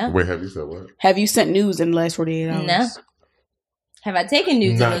 hours? No. Wait, have you said what? Have you sent news in the last 48 hours? No. Have I taken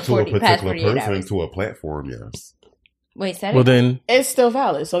news in Not the to a past particular 48 person, hours? to a platform, yes. Wait, say Well, that? then. It's still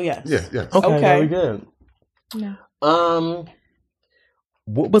valid, so yes. Yeah. Okay, very good. No.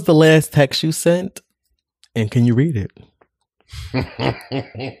 What was the last text you sent? And can you read it? Where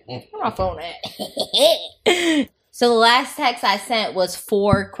my phone at? So the last text I sent was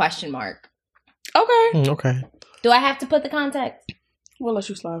 4 question mark. Okay. Okay. Do I have to put the context? We'll let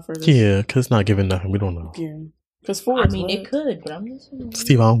you slide for this. Yeah, because it's not giving nothing. We don't know. Yeah. Because 4 I is mean, what? it could, but I'm just...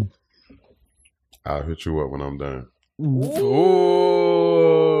 Steve on. I'll hit you up when I'm done. Ooh.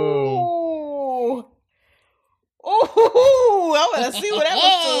 Ooh. I want to see what that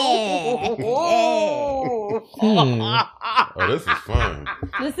was. Oh, this is fun.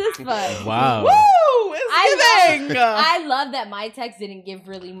 This is fun. Wow. Woo! It's giving. I love that my text didn't give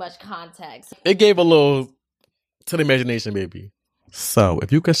really much context. It gave a little to the imagination, baby. So,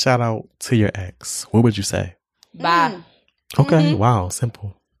 if you could shout out to your ex, what would you say? Bye. Okay. Wow.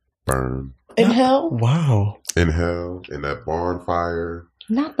 Simple. Burn. In hell? Wow. In hell, in that bonfire,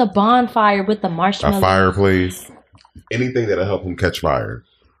 Not the bonfire with the marshmallow. a fireplace, anything that'll help him catch fire.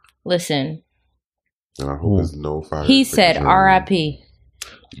 Listen, And I hope there's no fire. he said extinguisher. R.I.P.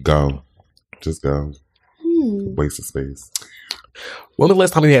 Go. Just go. Waste of space. When was the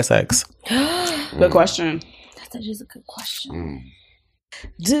last time you had sex? Good question. That's just a good question. Mm.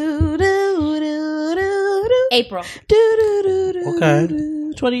 Do, do, do, do, do. April Do, do, do, do, Okay.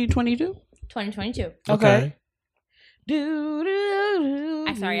 do. 2022? 2022. Okay. Do, do, do,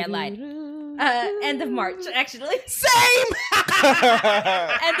 I'm sorry, I lied. do, End of March, actually. Same.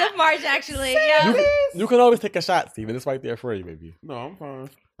 End of March, actually. Yeah. You can always take a shot, Steven. It's right there for you, baby. No, I'm fine.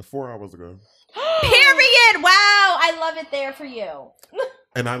 4 hours ago. Period. Wow, I love it there for you.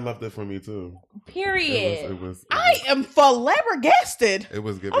 And I loved it for me too. Period. It was I am flabbergasted. It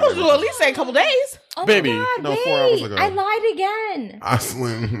was giving. I was going to at least say a couple days. Oh Baby. my God, No, wait. 4 hours ago. I lied again. I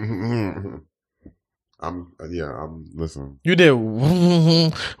swim. I'm listen. You did.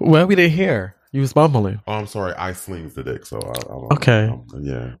 Well, we didn't hear. You was mumbling. Oh, I'm sorry. I slings the dick, so Okay.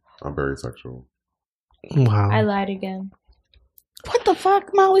 I'm very sexual. Wow. I lied again. What the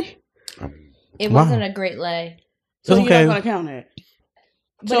fuck, Molly? It Wow. wasn't a great lay. So It's you're okay. not going to count it.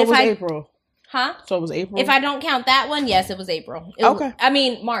 But So it if was I- April. Huh? So it was April? If I don't count that one, yes, it was April. It was- Okay. I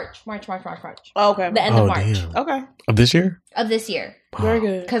mean, March. Oh, okay. The end Oh, of March damn. Okay. Of this year? of this year. Very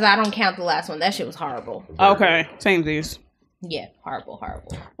good. Because I don't count the last one. That shit was horrible. Okay. Same these. Yeah, horrible.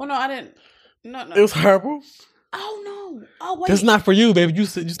 Well, no, I didn't. No. It was horrible. Oh, no. Oh, wait. This is not for you, baby. You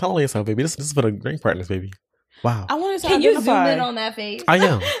just telling yourself, baby. This is for the drink partners, baby. Wow. I wanted to Can you zoom identify. in on that face? I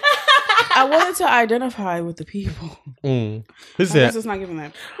am. I wanted to identify with the people. This I is guess it. it's not giving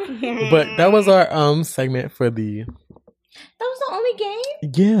that. But that was our segment for the That was the only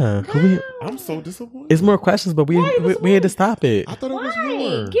game? yeah. 'Cause we, I'm so disappointed. it's more questions, but we had to stop it. I thought it was Why?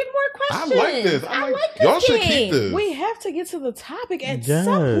 more. Give more I questions. like this. I like this Y'all should game. keep this. We have to get to the topic at Yes.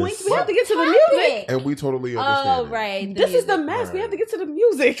 some point. We have to get to the Topic. music. And we totally understand. Oh, it. right. This is the music. mess. We have to get to the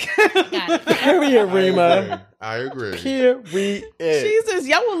music. Got it. Period, Rima. I agree. Period. Jesus,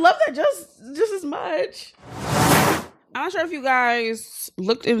 y'all would love that just as much. I'm not sure if you guys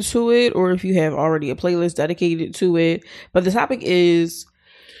looked into it or if you have already a playlist dedicated to it, but the topic is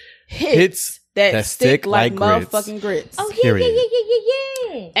hits that stick like grits. motherfucking grits. Oh,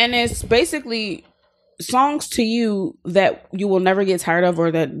 yeah. And it's basically songs to you that you will never get tired of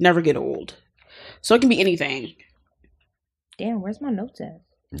or that never get old. So it can be anything. Damn, where's my notes at?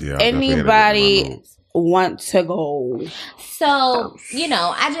 Yeah. I definitely had to get my Anybody notes. want to go? So,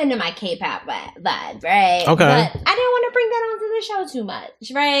 I've been in my K-pop vibe, right? Okay. But I didn't want to bring that onto the show too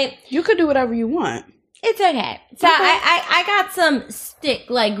much, right? You could do whatever you want. It's okay. So I got some stick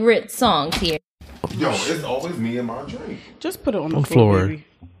like grit songs here. Yo, it's always me and my drink. Just put it on the On floor, floor. baby.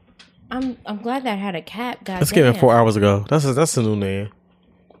 I'm glad that had a cap, guys. Let's give it 4 hours ago. That's a new name.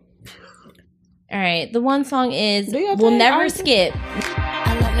 All right, the one song is Do your "We'll thing, Never Arthur. Skip."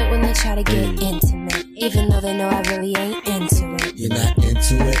 I love it when they try to get intimate. Even though they know I really ain't into it. You're not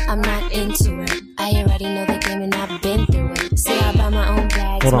into it? I'm not into it. I already know the game and I've been through it. See, I buy my own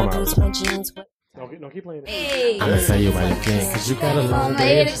bags, Hold my on, boots, my jeans. No, keep playing it. Hey. Let's say you right again, cause you got a long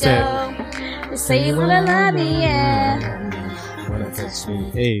way to go. You say you wanna love me, yeah. Wanna touch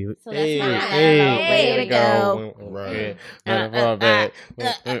me. Hey, So that's hey, not a hey, long way to go. Right.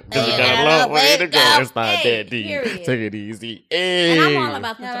 Cause you got a long way to go. It's not Hey, that deep. period. Take it easy. And I'm all Hey.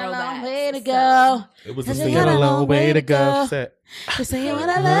 about the throwbacks. Way to go. It was Cause the you Got got a scene. long way to go. Set. You say you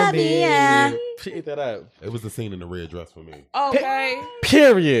wanna love me, yeah. Eat that up. It was the scene in the red dress for me. Okay.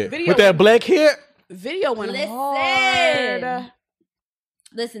 Period. Video- With that black hair. Video went Listen. hard.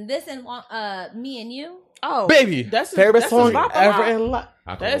 Listen, this and Me and You. Oh, Baby. that's favorite that's song Bop a ever Lot. in life.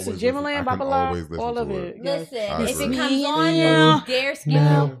 I can That's always Jim listen- Land, I can Bop a Lot, always listen all of to it. Listen, I if it agree. comes on, Me you and dare skip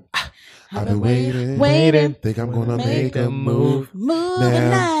Now. I've been waiting. Waiting. Think I'm gonna make a move. Moving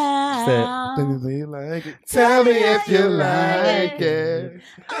Now. now. Baby, you like it. Tell me if you like it.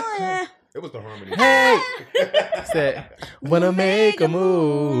 Oh yeah. It was the harmony. Hey. Said, wanna make a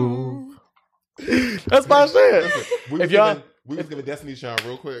move. That's my shit. We If y'all- we was giving Destiny Child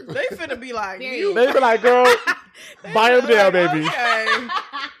real quick. They finna be like, Period. you. They be like, girl, buy him down, baby. Okay.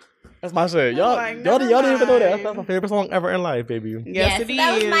 That's my shit. Y'all, like, y'all never didn't even know that. mind. That's my favorite song ever in life, baby. Yes, it is.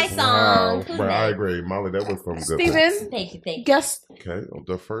 that was my song. Wow, Who's bro, I next? agree, Molly. That was some good. Steven, Thank you. guess. Okay,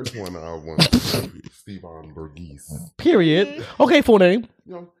 the first one I want to Steven Bergis. Period. Okay, full name.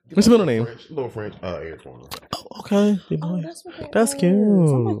 You know, What's your middle name? Little French, Antoine. Oh, okay. Oh, that's what that That's was. cute.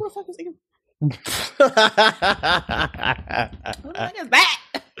 I'm like, who the fuck is Ian? Who the fuck is that?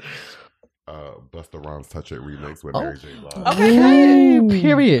 Busta Rhymes "Touch It" remix with Mary J. Blige. Okay, good.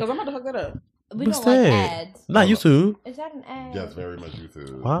 Period. Because I'm about to hook that up. We What's don't like that? ads. Not YouTube. Is that an ad? Yes, very much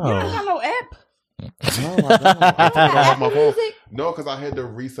YouTube. Wow. You don't have no app? No, I don't. I turned it off my phone. Music? No, because I had to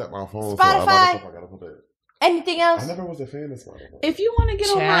reset my phone. Spotify? So a lot of stuff I gotta put that. Anything else? I never was a fan of Spotify. If you want to get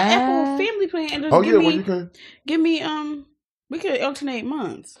on my Apple Family Plan and just Oh give yeah, me, well you can. give me we could alternate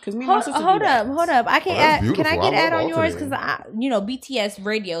months because me and my Hold, sister. hold do up, that. hold up. I can Oh, that's add. Can I beautiful. get I ad love on yours? Because alternating. BTS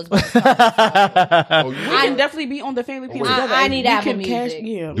radios. Oh, We you can definitely be on the family plan wait. together. I and need we Apple can cash- Music.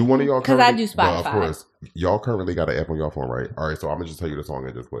 Yeah. Do one of y'all 'Cause I currently- do Well, of Spotify. course, y'all currently got an app on your phone, right? All right, so I'm gonna just tell you the song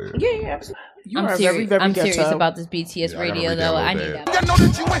and just play it. Yeah, absolutely. You I'm are serious. very, very I'm serious ghetto. about this BTS Yeah, I gotta radio though. re-download I need that. that. I know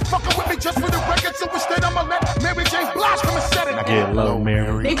that you ain't fucking with me just for the record, so instead I'ma let Mary J. Blige come and set it. Get low,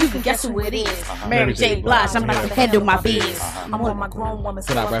 Mary. Maybe you can guess who it is. Mary J. Blige. I'm about to handle my biz. I'm on my grown woman,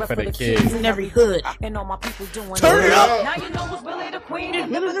 Till I rap for the kids. In every hood. and all my people doing Turn it up. Now you know who's really the queen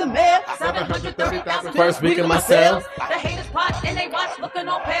and who's the mayor. 730,000 First week of myself. The haters plot and they watch looking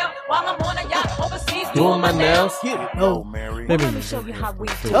on pale while I'm on a yacht overseas Doing my nails. Oh, Mary. Baby. Let me show you how we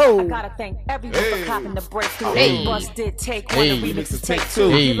do. Oh. I gotta thank everyone for copping the breakthrough. Hey. Bus did take one, Hey. the remix is take two.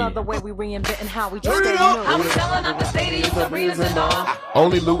 Hey. You love the way we reinventing how we just stay new. I was selling out the stadiums, arenas, and all.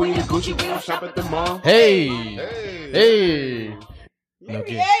 Only Louis and Gucci, we don't shop at the mall. Hey. Hey. Hey.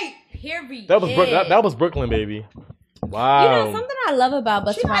 Okay. Period. That was that was Brooklyn, baby. Wow. You know something I love about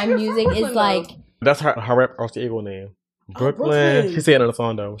Busta Rhymes music is like That's her rap alter ego name. Brooklyn. Brooklyn. She said it in the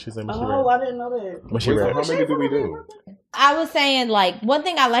song though. She said when she Oh, rap. I didn't know that. When she Wait, so rap. how many do we do? I was saying like one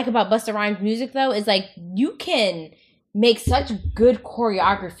thing I like about Busta Rhymes music though is like you can make such good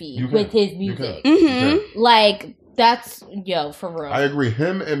choreography You can. with his You music. can. Mm-hmm. Like that's for real. I agree.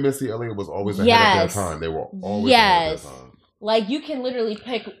 Him and Missy Elliott was always ahead Yes. of their time. They were always Yes. ahead of their time. Like you can literally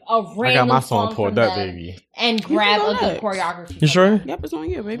pick a I random got my song pulled from up, them baby. and can grab go a good next. choreography. You from sure? them. Yep, it's on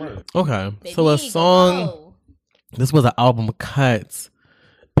you, baby. Okay. Baby, So a go. song. This was an album cut,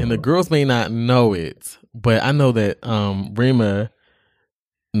 and the girls may not know it, but I know that Rima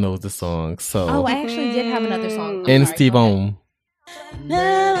knows the song. So Oh, I actually did have another song. I'm and sorry, Steve go ahead. Ohm.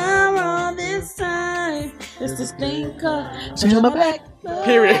 Now I'm on this time. It's this thing called She's on my back.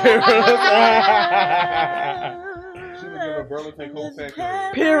 Period. She was giving Burlington Cold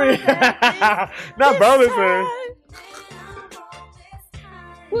Factory. Period. Not Burlington.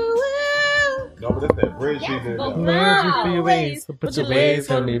 No, but it's that bridge she did. Wow. Love you for your ways, but your ways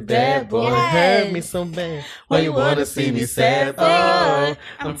hurt me bad, boy. Yes. Hurt me so bad. Why you wanna see me sad, boy?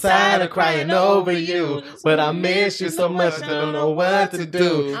 I'm tired of crying over you, but I miss you so much I don't know what to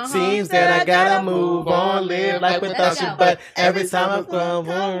do. Seems that I gotta move on, live like without you, but every time I come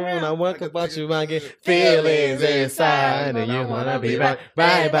home, I wonder about you, I get feelings inside, and you wanna be right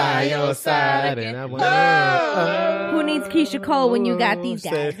by your side, and I wanna. Who needs Keisha Cole when you got these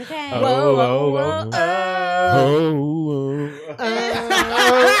guys? Okay.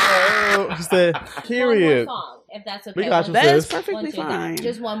 She said, period. If that's okay. We got you, That is sis. perfectly fine.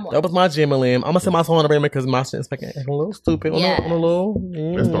 Just one more. That was my Jimmy. I'm gonna send my song on the radio because my shit's fucking a little stupid. Yeah. On a little.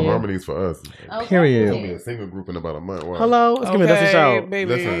 That's the harmonies for us. Okay. Period. We'll be a single group in about a month. Wow. Hello, let's give me a Dusty shout.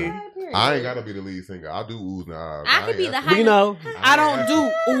 baby. Listen, I ain't gotta be the lead singer. I do oohs and ahs. I could be the high We know. I don't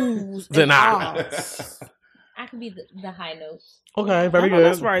do oohs Then and I. ahs. I could be the high notes. Okay, very I know good.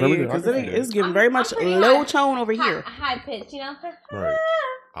 that's right Very here good. because I can see that. it's giving very much I'm pretty low high. tone over here. High pitch, you know? Right.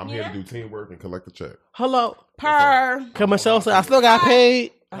 I'm here Yeah. to do teamwork and collect the check. Hello. Per. Cause Michelle said I still got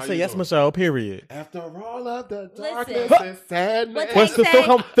paid. I How said you yes, doing? Michelle. Period. After all of the Listen. darkness and sadness, What What's they the still say-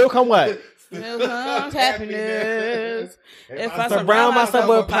 come what? Still comes happiness. If I Surround myself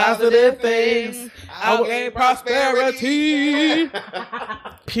with positive things, I'll gain prosperity.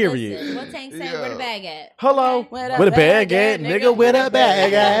 Period. Listen, what Tank said, where the bag at? Hello. Where With a bag at, nigga, with a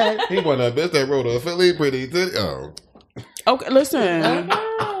bag at. he wasn't a bitch that wrote a Philly pretty. Oh, Okay, listen.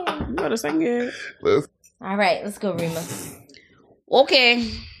 You gotta sing it. let's All right, let's go, Rima. Okay.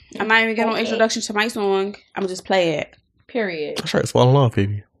 I'm not even getting no Okay. introduction to my song. I'm gonna just play it. Period. My shirt's falling off,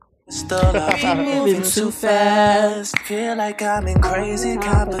 baby. Be moving too fast. Feel like I'm in crazy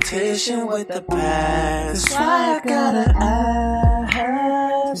competition with the past. That's why I gotta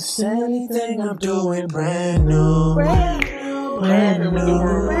ask. Anything I'm doing brand new. Brand new. Brand new.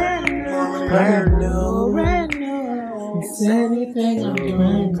 Brand new. Brand new. It's anything I'm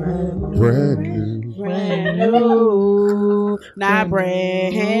doing brand new. Brand new. Not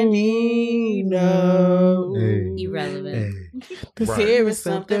brand new. No. Irrelevant. Cause Right. here is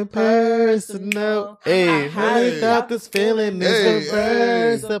something personal. Hey, I thought this feeling is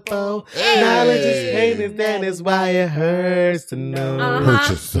reversible. Knowledge is pain, that is why it hurts to know. Hurt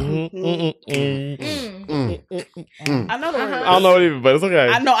yourself. I know the words. I don't know it even, but it's okay.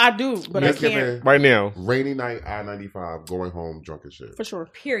 I know I do, but Let's I give can't. it Right now. rainy night I-95 going home drunk as shit. For sure.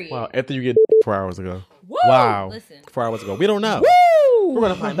 Period. Wow, after you get 4 hours ago. Woo! Wow. Listen. 4 hours ago. We don't know. Woo! We're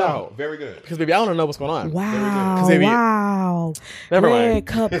gonna find out. Very good. Because baby, I don't know what's going on. Wow. 'Cause baby- Wow. Never Red mind.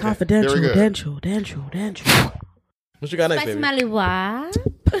 Cup Confidential. Very good. Dental. What you got next, Spicy baby? Molly Wop.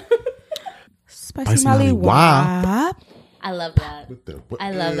 Spicy Molly Wop. I love that. What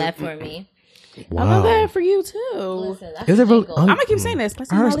I love that for me. I love that for you too. Listen, that's Is it really? jingle. I'm gonna keep saying that.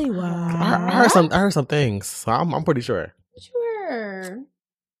 Spicy I heard- Molly Wop. I heard some things, so I'm pretty sure. Sure.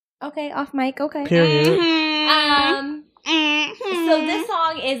 Okay, off mic. Okay. Period. So this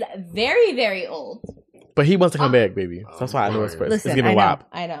song is very, very old. But he wants to come back, baby. So that's why I know it's first. It's Listen, giving I know, WAP.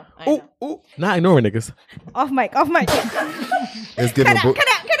 I know. Ooh. Not ignoring niggas. Off mic, off mic. It's giving Cut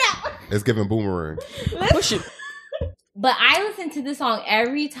out. It's giving boomerang. Push it. But I listen to this song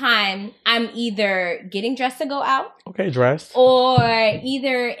every time I'm either getting dressed to go out Okay, dress. or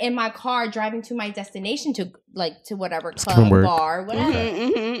either in my car driving to my destination to whatever club, giving work. bar, whatever.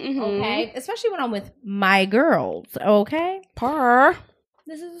 Okay, especially when I'm with my girls. Okay, Par.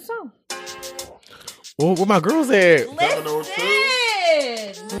 this is the song. Well, where my girls at? Listen.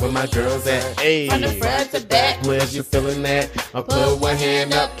 Where my girls at? Hey. From the front to back. Where's you feeling that? I put one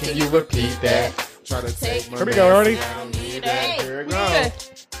hand up. Can you repeat that? Try to take my Here we go, already. Hey, Here it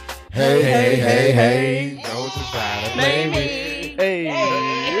goes. Hey. Don't you try to play me.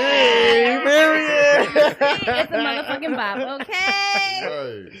 Hey. Period. it's a motherfucking bop. Okay.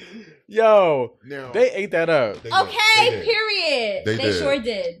 Right. Yo, Now, they ate that up. they did. Okay. They did. Period. They did. sure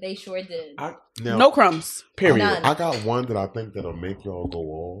did. They sure did. Now, No crumbs. Period. None. I got one that I think that'll make y'all go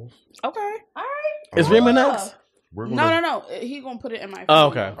off. Okay. All right. Is Rima next? We're No, gonna- no. He gonna put it in my.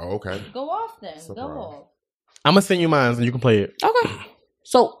 Oh, phone. okay. Oh, okay. Go off then. Surprise. Go off. I'm gonna send you mine and you can play it. Okay.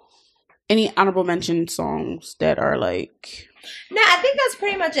 So, any honorable mention songs that are like? No, I think that's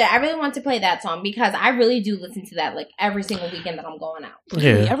pretty much it. I really want to play that song because I really do listen to that like every single weekend that I'm going out.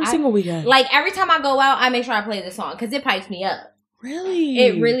 Yeah. Every single weekend. Like every time I go out, I make sure I play this song because it pipes me up. Really?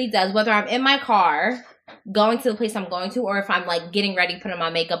 It really does. Whether I'm in my car, going to the place I'm going to, or if I'm like getting ready, putting my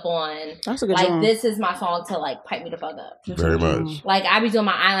makeup on. That's a good like song. this is my song to like pipe me the fuck up. Very much. Like I be doing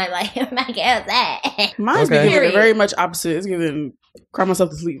my eyeliner like my girl's that. Mine's Okay. be giving Period. very much opposite. It's giving cry myself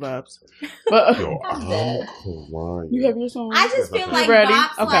to sleep vibes. But Yo, I'm I'm dead. crying. you have your song. I just feel like ready?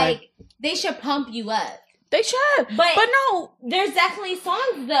 bops Okay. like they should pump you up. They should, But no. there's definitely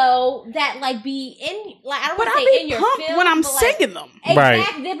songs though that like be in like I don't But want to I say be in your pumped film when I'm but, like, singing them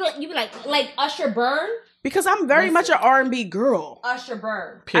Exactly. You be like Usher Burn. because I'm very much an R&B girl. Usher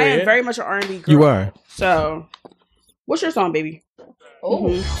Burn. I am Period. very much an R&B girl. You are. So, what's your song, baby?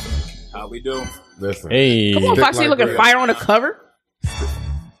 Oh, How we do? Listen. Hey. Come on, Stick Foxy, like looking this. fire on the cover.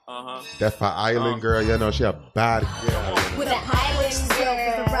 That's my island girl. You know, she a bad girl. With a island girl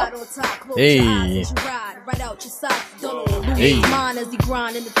with a ride on top. Close Hey. your eyes as you ride right out Gucci socks, don't lose mine as he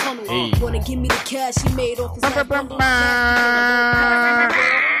grind in the tunnel. Wanna give me the cash he made off his push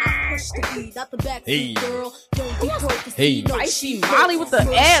the beat out the back girl. Don't be broke. I see Molly with the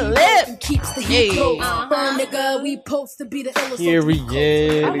ad lib. Keeps the heat cold. Burn nigga, we post to be the illest. Here we go.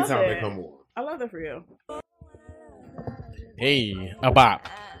 Anytime they come on. I love that for you. Hey, a bop.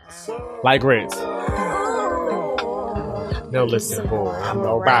 Like grits. No listen for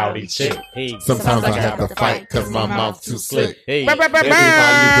no rowdy chick. Hey, sometimes I have to fight cause my mouth too slick. Hey, everybody doing it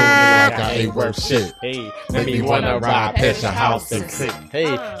like I ain't worth shit. Hey, let me wanna ride past your house and click.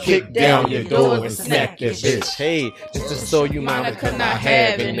 Hey, kick down your door and smack your bitch. Hey, just to show you mama could not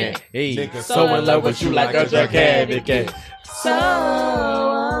have it. Hey, so in love with you like a drug addict. So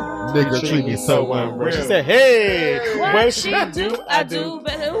nigga treat me so unreal. She said, hey, what she do, I do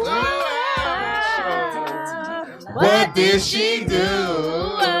better. What did she do?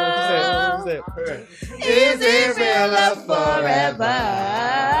 Is it real love forever?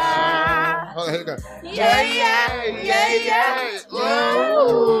 Yeah.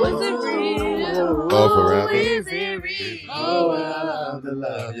 Oh, is it real? Oh, forever. Is it real? Oh, I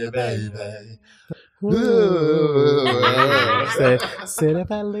love you, baby. Said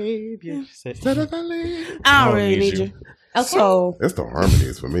if I leave you. Said if I leave. I don't really need you. Okay. So it's the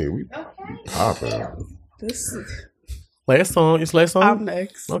harmonies for me. We popping. This last song. It's last song. I'm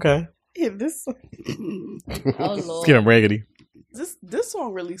next. Okay. Yeah, this. Oh Lord. Let's get him raggedy. This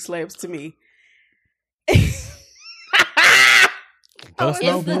song really slaps to me. It's the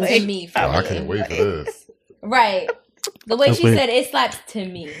to me. Oh, I can't wait for this. Right. The way she said it slaps to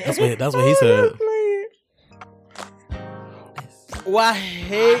me. That's what he said. Oh, I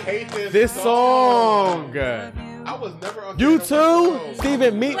hate this song. I was never on you too,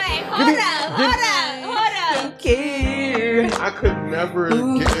 Stephen. Me. Wait, hold up. I could never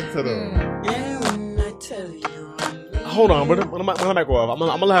get into them. Hold on, but when I go off, I'm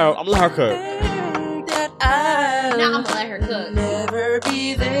gonna let her cook. Now I'm gonna let her cook. Never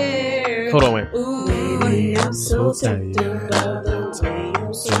be there. Hold on, wait. Ooh, baby, I'm so tempted by the way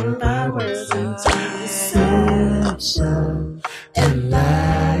you say my words and deception and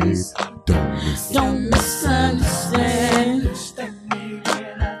lies. Don't misunderstand.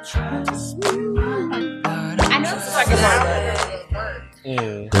 I know the second part.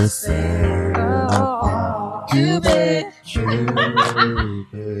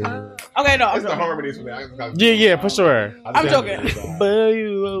 Okay, no, it's the harmonies for me. Yeah, for sure. I'm joking.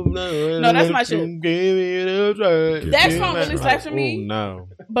 No, that's my shit. That song really slaps for me. Oh, no.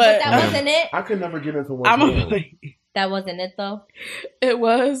 But that wasn't it. I could never get into one. That wasn't it though. It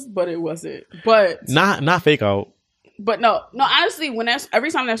was, but it wasn't. But not fake out. But no. Honestly, when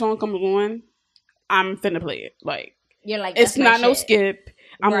every time that song comes on, I'm finna play it. Like you're like, it's not no skip.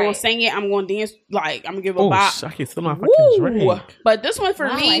 I'm gonna sing it. I'm gonna dance. Like I'm gonna give a bop. I can still my fucking drink. But this one for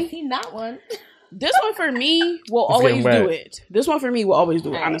me, I seen that one. This one for me will always do it. This one for me will always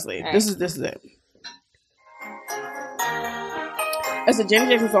do it. Honestly, this is it. It's a Janet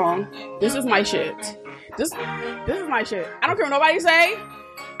Jackson song. This is my shit. This is my shit. I don't care what nobody say.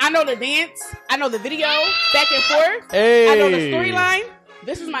 I know the dance. I know the video back and forth. Hey. I know the storyline.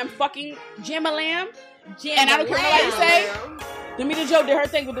 This is my fucking Jam-a-lam. And I don't care what nobody say. Damita Jo did her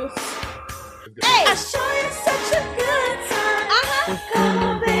thing with this. Hey, I show you such a good time. Come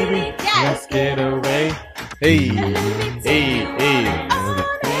on, baby. Yes. Let's get away. Hey. Hey.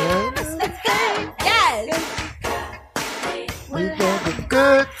 Yes. We have a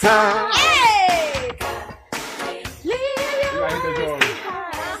good time.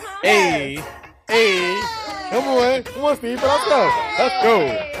 Hey. Hey. Come on, Steve. Let's go.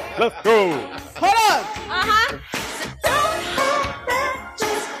 Hold on.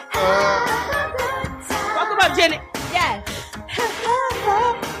 Talk about Janet. Yes.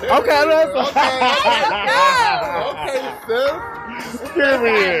 Okay, let's Okay, sis.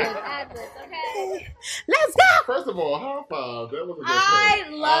 Period. Let's go. First of all, high five. That was a good I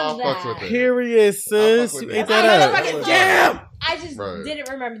love that. Period, sis. You ate that up. I just didn't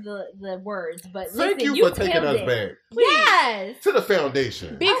remember the words, but thank listen, you for taking us back. Yes. To the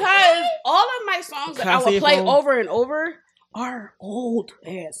foundation. Because all of my songs that I will play over and over are old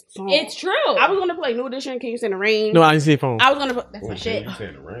ass songs. It's true. I was gonna play New Edition, Can You Stand the Rain? No, I didn't see phone. I was gonna play that's my shit.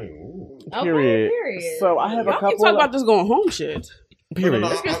 Stand the rain. Period. So I have a couple. Keep talking about this going home shit. Period.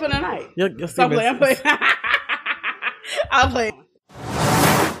 Let's get spend the night. So I'm playing. I'll play.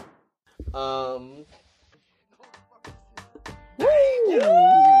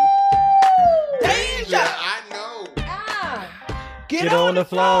 Danger. I know. Get on the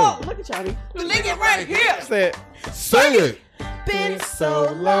floor. Look at Johnny. Lick it right here. Said, sing it. Been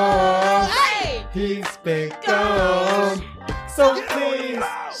so long. Hey. He's been gone. So please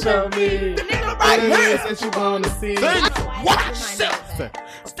show me what it is that you want to see. Watch yourself.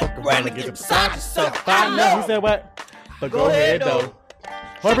 Stuck around and get beside yourself. I know. He said what? But go ahead though.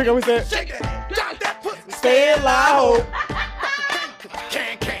 What we said? Stay loud.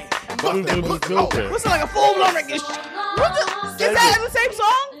 What's it like a full blown record? Is that in the same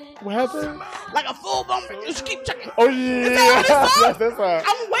song? What happened? Like a full blown record. Just keep checking. Oh yeah. Is that on this song? That's right.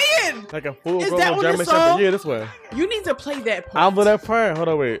 I'm waiting. Like a full Is grown that on German this song? Shepherd. Yeah, this way. You need to play that part. I'll do that part. Hold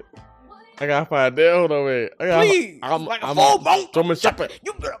on, wait. I gotta find that. Hold on, wait. Please. I'm like a full blown German Shepherd.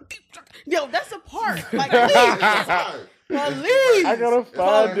 You better keep checking. Yo, that's the part. Like, please. Please. I gotta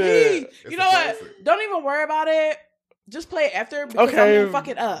find it. You know what? Don't even worry about it. Just play it after because I'm Okay, gonna fuck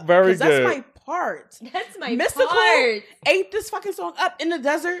it up. very That's good. my part. That's my Mystical part. ate this fucking song up in the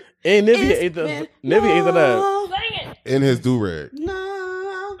desert. And Nivea It's ate the been Nivea ate the that. long. Sing it. In his do-rag.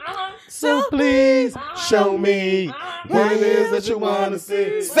 No. So please show me what it is that you want to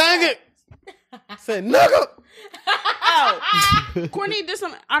see. Sing it. Say nigga. Oh, Courtney did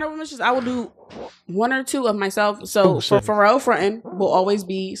some honorable mentions. I will do one or two of myself. So for shit. Pharrell Frontin will always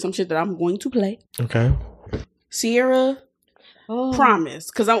be some shit that I'm going to play. Okay. Sierra,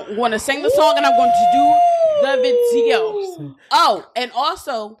 Promise, because I want to sing the song and I'm going to do the video. Oh, and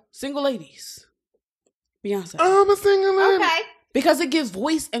also Single Ladies, Beyonce. I'm a single lady. Okay. Because it gives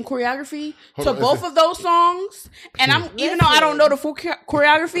voice and choreography Hold to on, both of those songs, and I'm even though I don't know the full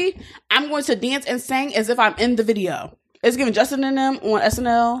choreography, I'm going to dance and sing as if I'm in the video. It's giving Justin and them on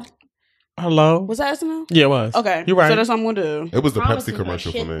SNL. Hello. Was that SNL? Yeah, it was. Okay, You're right. So that's what I'm going to do. It was the Promise Pepsi is my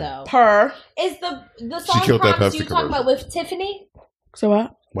commercial shit, for me. though. Per. Is the song killed that Promise Pepsi you talking about with Tiffany? So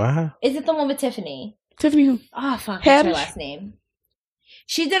what? Wow. Is it the one with Tiffany? Tiffany who? Oh fuck, what's her Haddish? last name?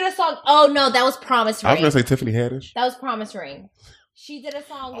 She did a song. Oh no, that was Promise Ring. I was gonna say Tiffany Haddish. That was Promise Ring. She did a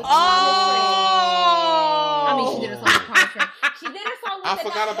song with Oh. Promise Ring. I mean, she did a song with Promise Ring. She did a song with I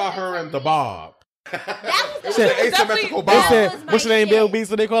forgot about her and the Bob. That was It was an asymmetrical They Bob. said, was my what's your name, shit. Bill B?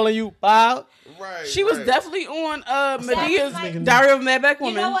 So they calling you Bob? Right. She was right. definitely on Medea's my- Diary of a Mad Black You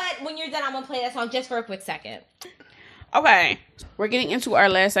Woman. know what? When you're done, I'm gonna play that song just for a quick second. Okay, we're getting into our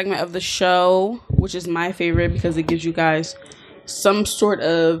last segment of the show, which is my favorite because it gives you guys some sort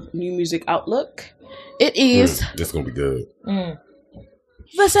of new music outlook. It is This is gonna be good. Mm.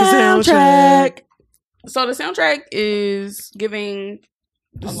 the soundtrack. So the soundtrack is giving.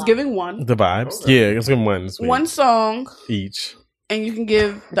 This is giving one The vibes. Yeah, it's good one this week. one song, Each. and you can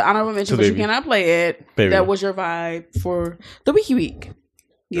give the honorable mention, To but you baby. cannot play it. Baby. That was your vibe for the Wiki Week.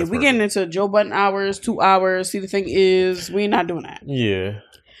 Yeah, That's we getting into Joe Budden hours, 2 hours. See, the thing is, we're not doing that. Yeah.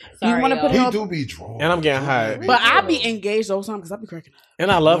 Sorry, you want to put it He on, do be drunk. And I'm getting high. but I be engaged the whole time because I be cracking up.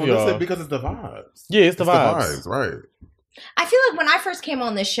 And I love No, y'all. listen, because it's the vibes. Yeah, it's the vibes. Right. I feel like when I first came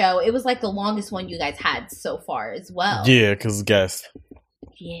on this show, it was like the longest one you guys had so far as well. Yeah, because guest.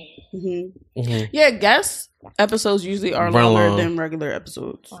 Yeah. Mm-hmm. Yeah, guest episodes usually are Run longer long. than regular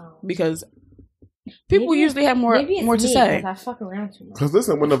episodes Wow. because people Maybe- usually have more maybe it's to me, say. 'cause I fuck around too much. Because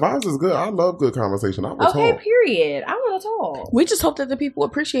listen, when the vibes is good, I love good conversation. I will Okay, talk. period. I want to talk. We just hope that the people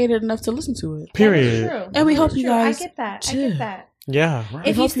appreciate it enough to listen to it. Period. True. And we hope That's you true. guys I get that. I too. get that. Yeah. Right.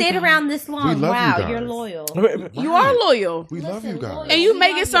 If you hope you stayed guys- around this long, We love wow, you guys. you're loyal. You are loyal. We love you guys. loyal. And you We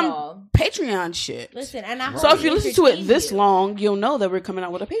make love it some y'all. Patreon shit. Listen, and I So hope if you we listen to it entertain this you. long, you'll know that we're coming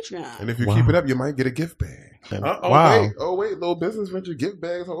out with a Patreon. And if you Wow. keep it up, you might get a gift bag. Wow. Wait, little business venture gift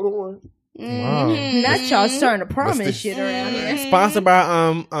bags. Hold on. Wow. Not y'all starting to promise Let's shit around here. Sponsored by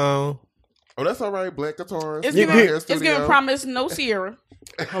Oh, that's all right. Black guitars. It's Yeah, giving, yeah. it's giving promise no Sierra.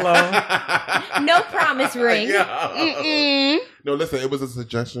 hello. No promise ring. Mm-mm. No, listen. It was a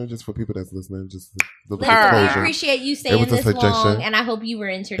suggestion just for people that's listening. Just the Listen, I disclosure. appreciate you It staying was a this suggestion. long, and I hope you were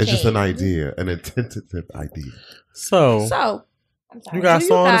entertained. It's just an idea, an tentative idea. So, So, I'm sorry. you got do you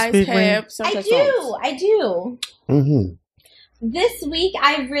songs to guys speak, have man? I soundtrack do. songs? I do. Mm-hmm. This week,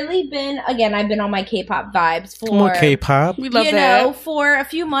 I've really been, again, I've been on my K-pop vibes for, More K-pop. We love you that. know, for a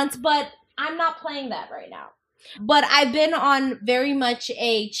few months, but I'm not playing that right now. But I've been on very much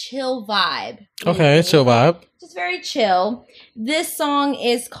a chill vibe. Okay, chill vibe. Just very chill. This song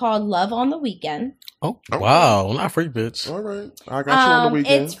is called Love on the Weekend. Oh, wow. Not freak, bitch. All right. I got you on the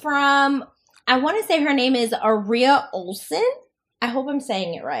weekend. It's from, I want to say her name is Aria Olsen. I hope I'm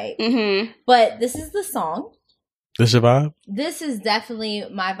saying it right. Mm-hmm. But this is the song. This your vibe? This is definitely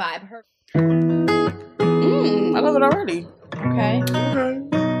my vibe. Her. I love it already. Okay.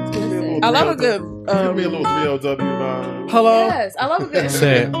 I love a good. Give me a little 3LW vibe. Hello? Yes, I love a good.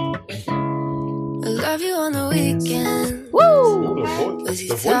 Say it. I love you on the weekend. Woo! Ooh, the voice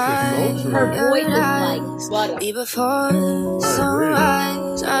is so true. Her voice is like butter. Be before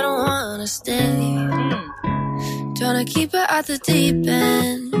sunrise. I don't wanna wanna stay. Tryna keep it at the deep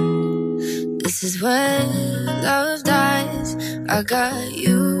end. This is where love dies. I got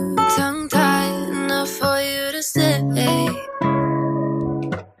you tongue-tied enough for you to stay.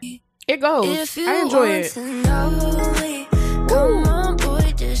 It goes. If you I enjoy want it. to know me, come on,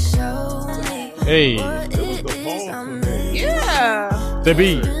 boy, just show me. Hey. Yeah. The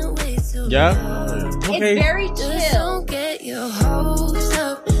beat. Yeah. Okay. It's very chill. Don't get your hopes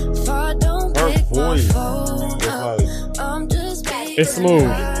up. If I don't pick my phone up, I'm just It's smooth.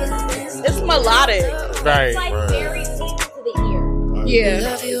 It's melodic. Right. It's like very sweet to the ear. Yeah.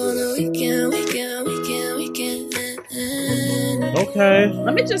 Love you on the weekend. Okay.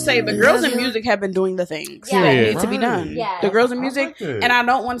 Let me just say, the girls in music have been doing the things Yeah. that need to be done. Yeah. The girls in music, like it. and I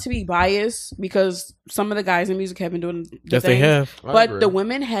don't want to be biased because some of the guys in music have been doing the Yes, they things, have. I but agree. the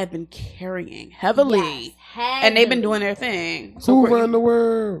women have been carrying heavily, and they've been doing their thing. Who run the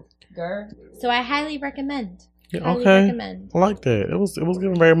world? Girl. So I highly recommend. Yeah, Highly okay. recommend. I like that. It was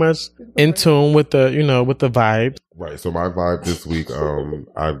getting very much in tune with the with the vibe. Right. So my vibe this week,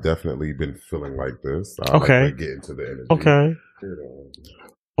 I've definitely been feeling like this. I Okay. Like to get into the energy. Okay.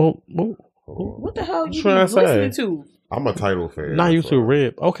 Oh, What the hell you trying to say? listening to? I'm a title fan. not used to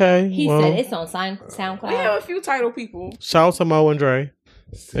rip. Okay. He well, said it's on We SoundCloud. have a few title people. shout out to Mo and Dre.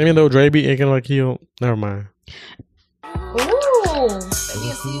 Even though Dre be acting like he don't. Never mind. Ooh.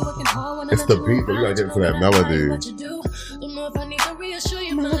 It's the beat, but we gotta get into that melody. Here we go.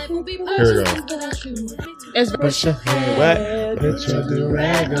 It's Put your hand wet. Put your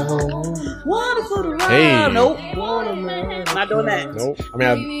durag on. Hey. Nope. Not doing that. Nope. I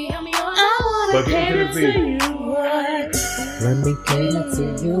mean, But get into the beat. let me cater to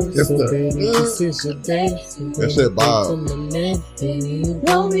you. It's So the- baby, this is your day. That shit Bob.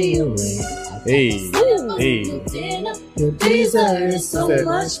 Hey. Hey. You deserve so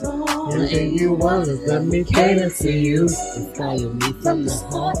much more. Anything you want is let me cater to you. Inspire me from the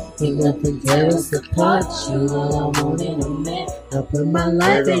heart. Ain't nothing tear us apart. You all I want in a man. I put my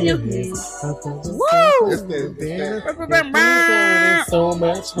life in your hands. Woo! It's the So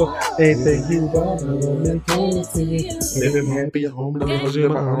much more. Anything you want, I wanna cater to you. Living happy at home. Take Take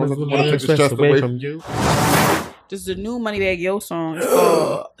the stress away from you. This is the new Moneybagg Yo song. It's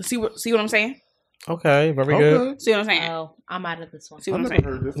called, see what I'm saying? Okay, very good. See what I'm saying? Oh, I'm out of this one. See what I I'm never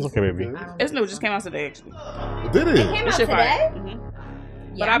saying? heard this. It's okay, baby. It's new. It just came out today, actually. Did It it? came This out shit today? fire. Mhm.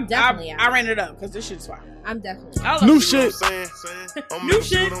 Yeah, But I'm definitely I out. ran it up because this shit's fire. I'm definitely I out. love New it. shit. New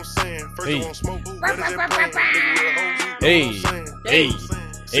shit. Hey. Hey. Hey.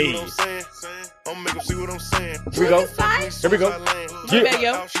 Hey. Here we go. Here we go. Moneybagg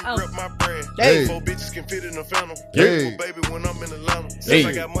Yo. Oh. Hey. Four bitches can fit in the family. Hey. Baby, when I'm in Atlanta. Hey. Since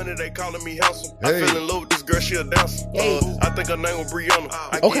I got money, they calling me handsome. I Hey. fell in love with this girl, she a dancer. I think her name was Brianna.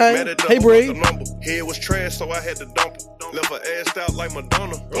 I Okay. get mad at her Hey, Bree. about the number. Head was trash, so I had to dump her. Left her ass out like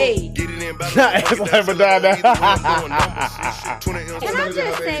Madonna. Hey. Get it in by Ass like Madonna. Can I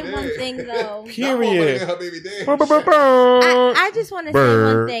just say one thing though? Period. I just want to say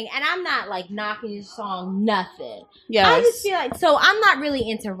Brr. one thing, and I'm not like knocking this song, nothing. Yes. I just feel like I'm not really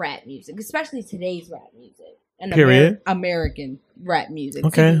into rap music, especially today's rap music and Period. American rap music.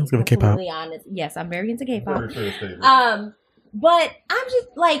 Okay, to be let's go to K-pop. completely honest, yes, I'm very into K-pop. But I'm just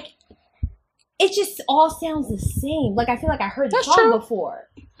like, it just all sounds the same. Like I feel like I heard the That's song true. before.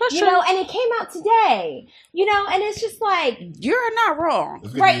 That's You true. know, and it came out today. You know, and it's just like, You're not wrong.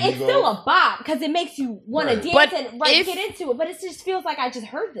 right, it's still a bop because it makes you want to dance But and if- get into it. But it just feels like I just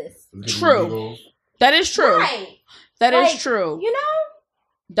heard this. True. That is true. Right. That is Like, true. You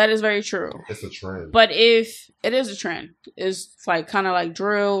know? That is very true. It's a trend. But if it is a trend, it's like kind of like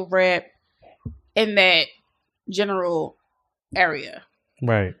drill, rap, in that general area.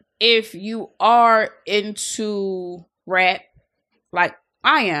 Right. If you are into rap, like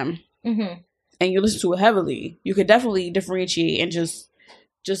I am, Mm-hmm. and you listen to it heavily, you could definitely differentiate and just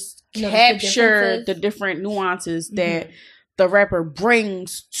Notice the capture differences. the different nuances that the rapper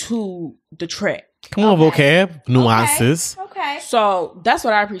brings to the track. Come on, vocab. Nuances. Okay. So that's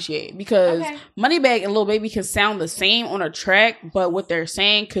what I appreciate because Okay. Moneybagg and Lil Baby can sound the same on a track, but what they're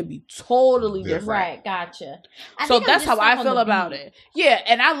saying could be totally different. Right, gotcha. I So think I'm that's just how I stuck on feel the about beat. it. Yeah,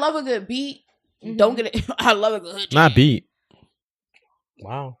 and I love a good beat. Don't get it. I love a good hood Not jam. beat.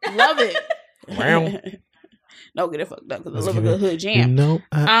 Wow. Love it. Wow. Don't get it fucked up because I Let's love a get good it. hood jam. You know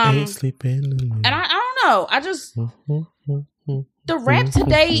I Um, ain't sleeping. And I don't know. I just the rap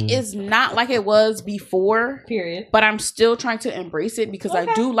today is not like it was before. Period. But I'm still trying to embrace it because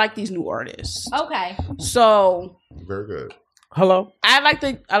I do like these new artists. Okay. So Very good. Hello. I like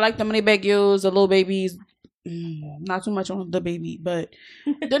the Moneybagg Yo's, the Lil Babies, Not too much on the baby, but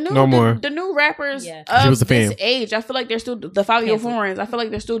the new No more. the new rappers She was of a this fan. age, I feel like they're still the Fabio Forens. I feel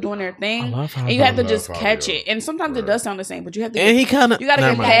like they're still doing their thing, I love and you have to Fabio. just catch it. And sometimes it does sound the same, but you have to. And he kinda- you gotta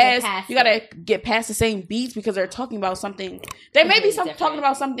Never get mind. past. You gotta get past the same beats because they're talking about something. They may be talking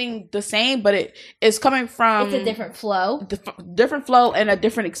about something the same, but it is coming from. It's a different flow. Different flow and a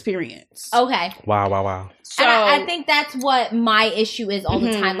different experience. Okay. Wow. So, and I think that's what my issue is all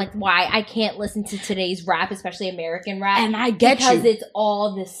the time. Mhm. Like why I can't listen to today's rap, especially American rap. And I get because you. it's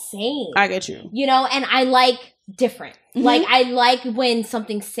all the same. I get you. You know, and I like different. Mhm. Like I like when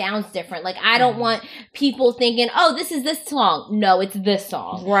something sounds different. Like I don't want people thinking, "Oh, this is this song." No, it's this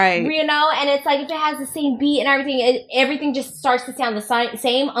song. Right. You know, and it's like if it has the same beat and everything, everything just starts to sound the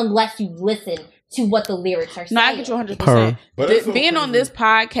same unless you listen to what the lyrics are saying. No, I get you 100%. But it's so Being on crazy. this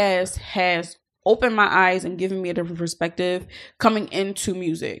podcast has opened my eyes and given me a different perspective coming into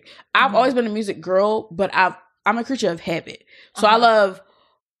music. I've always been a music girl, but I'm a creature of habit. So I love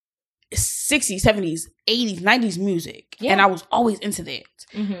 60s, 70s, 80s, 90s music. Yeah. And I was always into that.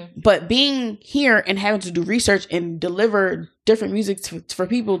 But being here and having to do research and deliver different music for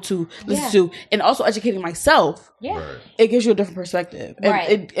people to listen to, and also educating myself, it gives you a different perspective. And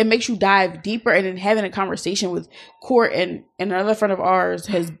Right. it makes you dive deeper. And then having a conversation with Court and another friend of ours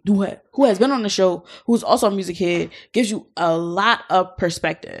who has been on the show, who's also a music head, gives you a lot of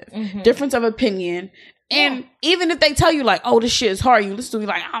perspective, difference of opinion. And even if they tell you like, oh, this shit is hard, you listen to me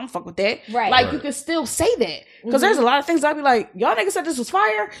like, I don't fuck with that. Right. Like you can still say that. Because there's a lot of things I'd be like, y'all niggas said this was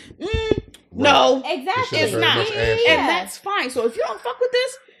fire. No. Exactly. It's very not. much And ashy. that's fine. So if you don't fuck with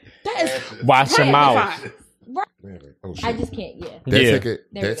this, that is Watch your perfectly mouth. fine. Oh, shit. I just can't. Take it. There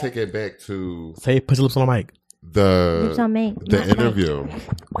we That go. take it back to Say, put your lips on the mic. Lips on me. the Not interview.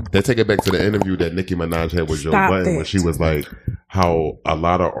 They take it back to the interview that Nicki Minaj had with Joe Stop Budden it. when she was like, how a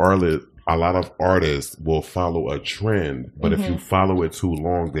lot of artists will follow a trend, but if you follow it too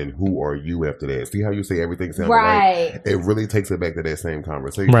long, then who are you after that? See how you say everything sounds right? Right. It really takes it back to that same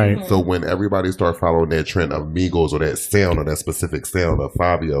conversation. Right. So when everybody starts following that trend of Migos or that sound or that specific sound of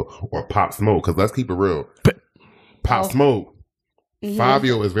Fabio or Pop Smoke, because let's keep it real, Pop Smoke.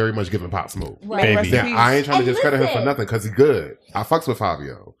 Fabio is very much giving Pop Smoke. Right. Baby. Now, I ain't trying to And discredit him for listen. nothing because he's good. I fucks with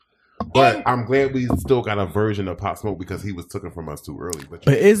Fabio. But I'm glad we still got a version of Pop Smoke because he was taken from us too early. But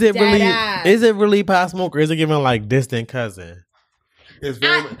Is it Deadass. really Pop Smoke or is it giving like distant cousin? it's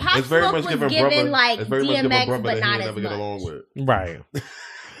very, Pop it's very Smoke much was giving given, brother. like, It's very much DMX, giving brother but that not he as never get much. along with. Right.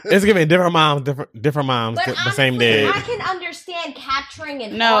 It's giving different moms, But the same honestly, dad. I can understand capturing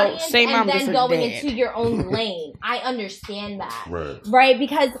an No, audience same mom, and then different going dad. into your own lane. I understand that. Right.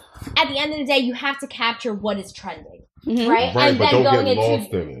 Because at the end of the day, you have to capture what is trending. Mhm. Right? Right, And but then don't going get into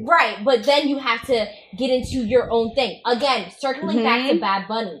lost in it. Right, but then you have to get into your own thing. Again, circling back to Bad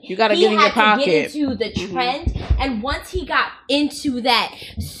Bunny. You gotta He get in your had to pocket. get into the trend, and once he got into that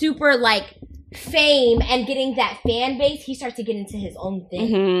super like fame and getting that fan base, he starts to get into his own thing.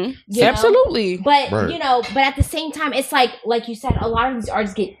 Mhm. You know? Absolutely. But Right. you know, but at the same time, it's like you said, a lot of these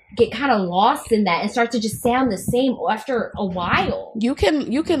artists get kind of lost in that and start to just sound the same after a while. You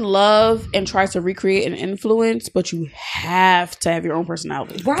can love and try to recreate an influence, but you have to have your own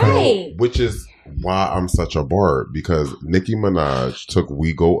personality. Right. Which is why I'm such a bard, because Nicki Minaj took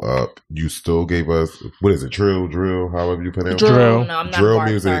We Go Up. You still gave us, what is it, drill, however you pronounce it? Drill. No, I'm not Drill Bart,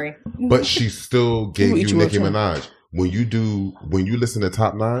 music. sorry. But she still gave eat you you Nicki up, too. Minaj. When you listen to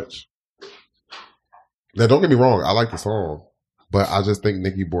Top Notch, now don't get me wrong, I like the song, but I just think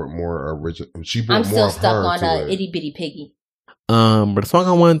Nicki brought more original. She brought I'm more still of stuck her on to it. Itty Bitty Piggy. But the song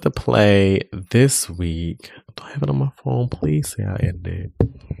I wanted to play this week, do I have it on my phone? Please say I edited.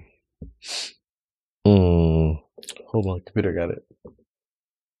 Hold on, computer got it.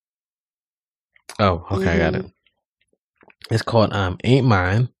 Oh, okay, I got it. It's called Ain't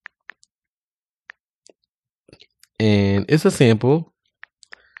Mine. And it's a sample.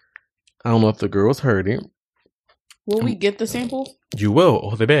 I don't know if the girls heard it. Will we get the sample? You will.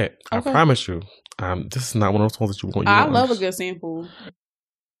 Hold it back. Okay. I promise you. This is not one of those songs that you want. I love a good sample.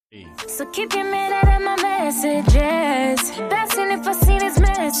 So keep your man out of my messages. Blasting if I see this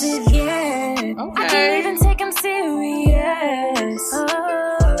message, yeah. I can't even take him serious.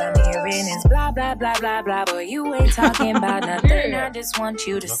 Oh, all I'm hearing is blah, blah, blah, blah, blah. But you ain't talking about nothing. I just want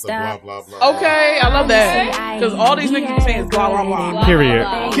you to stop. Okay, I love that. Because all these niggas be saying is blah, blah, blah. Period.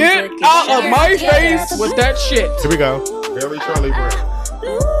 Get out of my face with that shit. Here we go. Barely Charlie Brown.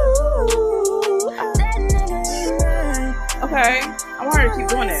 Okay, I want her to keep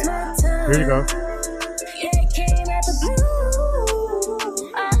doing it. Here you go.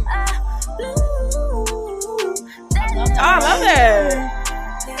 Oh, I love that.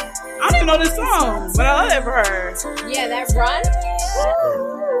 I don't even know this song, but I love it for her. Yeah, that run.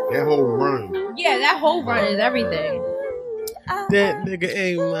 That whole run. Yeah, that whole run is everything. That nigga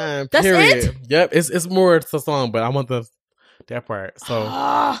ain't mine. That's Period. it? Yep, it's more to the song, but I want that part.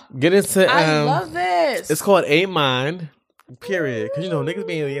 So get into. I love this. It's called Ain't Mine. Period. Because niggas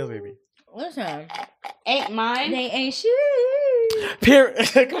being the baby. Listen, ain't mine. They ain't shit.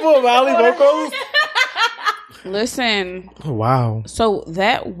 Period. Come on, Molly. Vocals. Listen. Oh, wow. So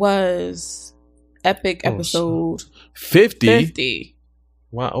that was epic episode 50.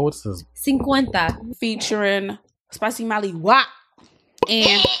 Wow. Oh, what's this? 50. Featuring Spicy Molly WAP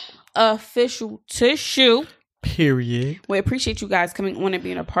and Official Tissue. Period. We appreciate you guys coming on and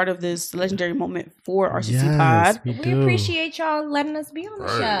being a part of this legendary moment for RCC Yes, Pod. We appreciate y'all letting us be on the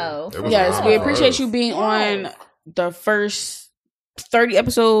show. Yes, we appreciate you being on the first 30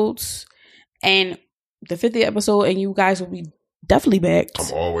 episodes and the 50th episode, and you guys will be definitely back.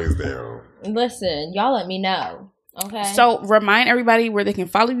 I'm always down. Listen, y'all let me know. Okay. So remind everybody where they can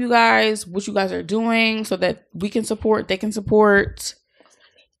follow you guys, what you guys are doing, so that we can support, they can support.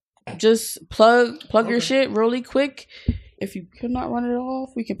 Just plug your shit really quick. If you cannot run it off,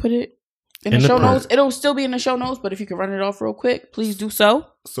 we can put it in the show notes. It'll still be in the show notes, but if you can run it off real quick, please do so.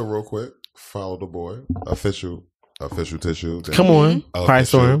 So real quick, follow the boy. Official Tissue. Come on. Price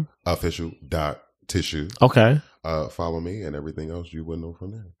for him. Official.tissue. Okay. Follow me and everything else you would know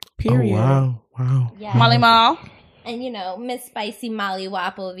from there. Period. Oh, wow. Yeah. Molly Mal. And Miss Spicy Molly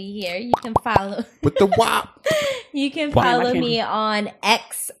WAP over here. You can follow with the WAP. You can follow me on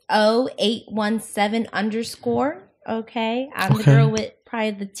XO817_. Okay. I'm the girl with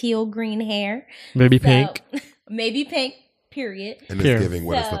probably the teal green hair. Maybe pink. Maybe pink. Period. And it's giving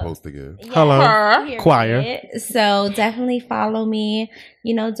what it's supposed to give. Yeah, hello. Choir. So definitely follow me.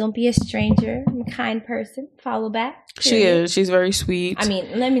 Don't be a stranger. I'm a kind person. Follow back. Period. She is. She's very sweet. I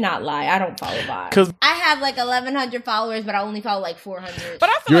mean, let me not lie. I don't follow back. I have like 1,100 followers, but I only follow like 400. But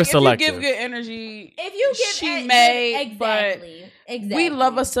I feel like if you give good energy, if you give she may. Exactly. We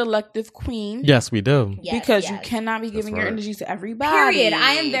love a selective queen. Yes, we do. Because you cannot be giving your energy to everybody. Period.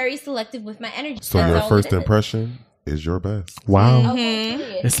 I am very selective with my energy. So your first impression is your best. Wow.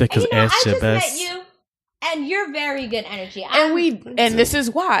 Mm-hmm. It's because ask your best. Met you, and you're very good energy. And this is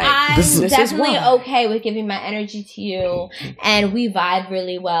why. I'm definitely okay with giving my energy to you, and we vibe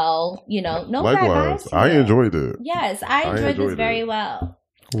really well. No likewise. I enjoyed it. Yes, I enjoyed this very well.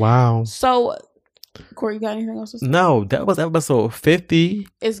 Wow. So, Corey, you got anything else to say? No, that was episode 50.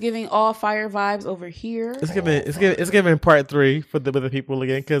 It's giving all fire vibes over here. It's giving part 3 for the people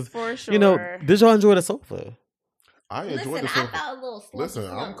again, because for sure. Did y'all enjoy the sofa? I enjoyed I felt a little slumpy. Listen,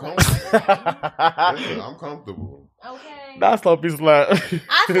 I'm comfortable. I'm comfortable. Okay. Not slumpy slump.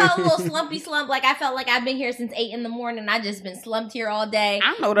 I felt a little slumpy slump. Like I felt like I've been here since 8 a.m. I just been slumped here all day.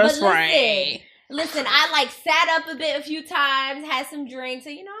 I know that's right. Listen, I sat up a bit a few times, had some drinks, so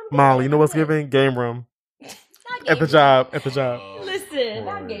I'm Molly, you know what's giving? Game room. At the job. Listen,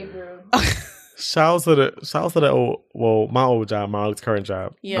 not game room. Shout out to my old job, Molly's current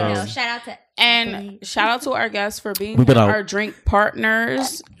job. Yeah. Shout out to shout out to our guests for being our drink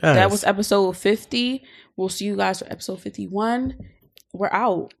partners. Yes. That was episode 50. We'll see you guys for episode 51. We're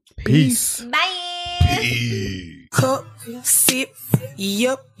out. Peace. Bye. Peace. Cup, sip,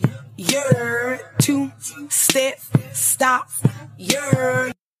 yup, 2 step, stop,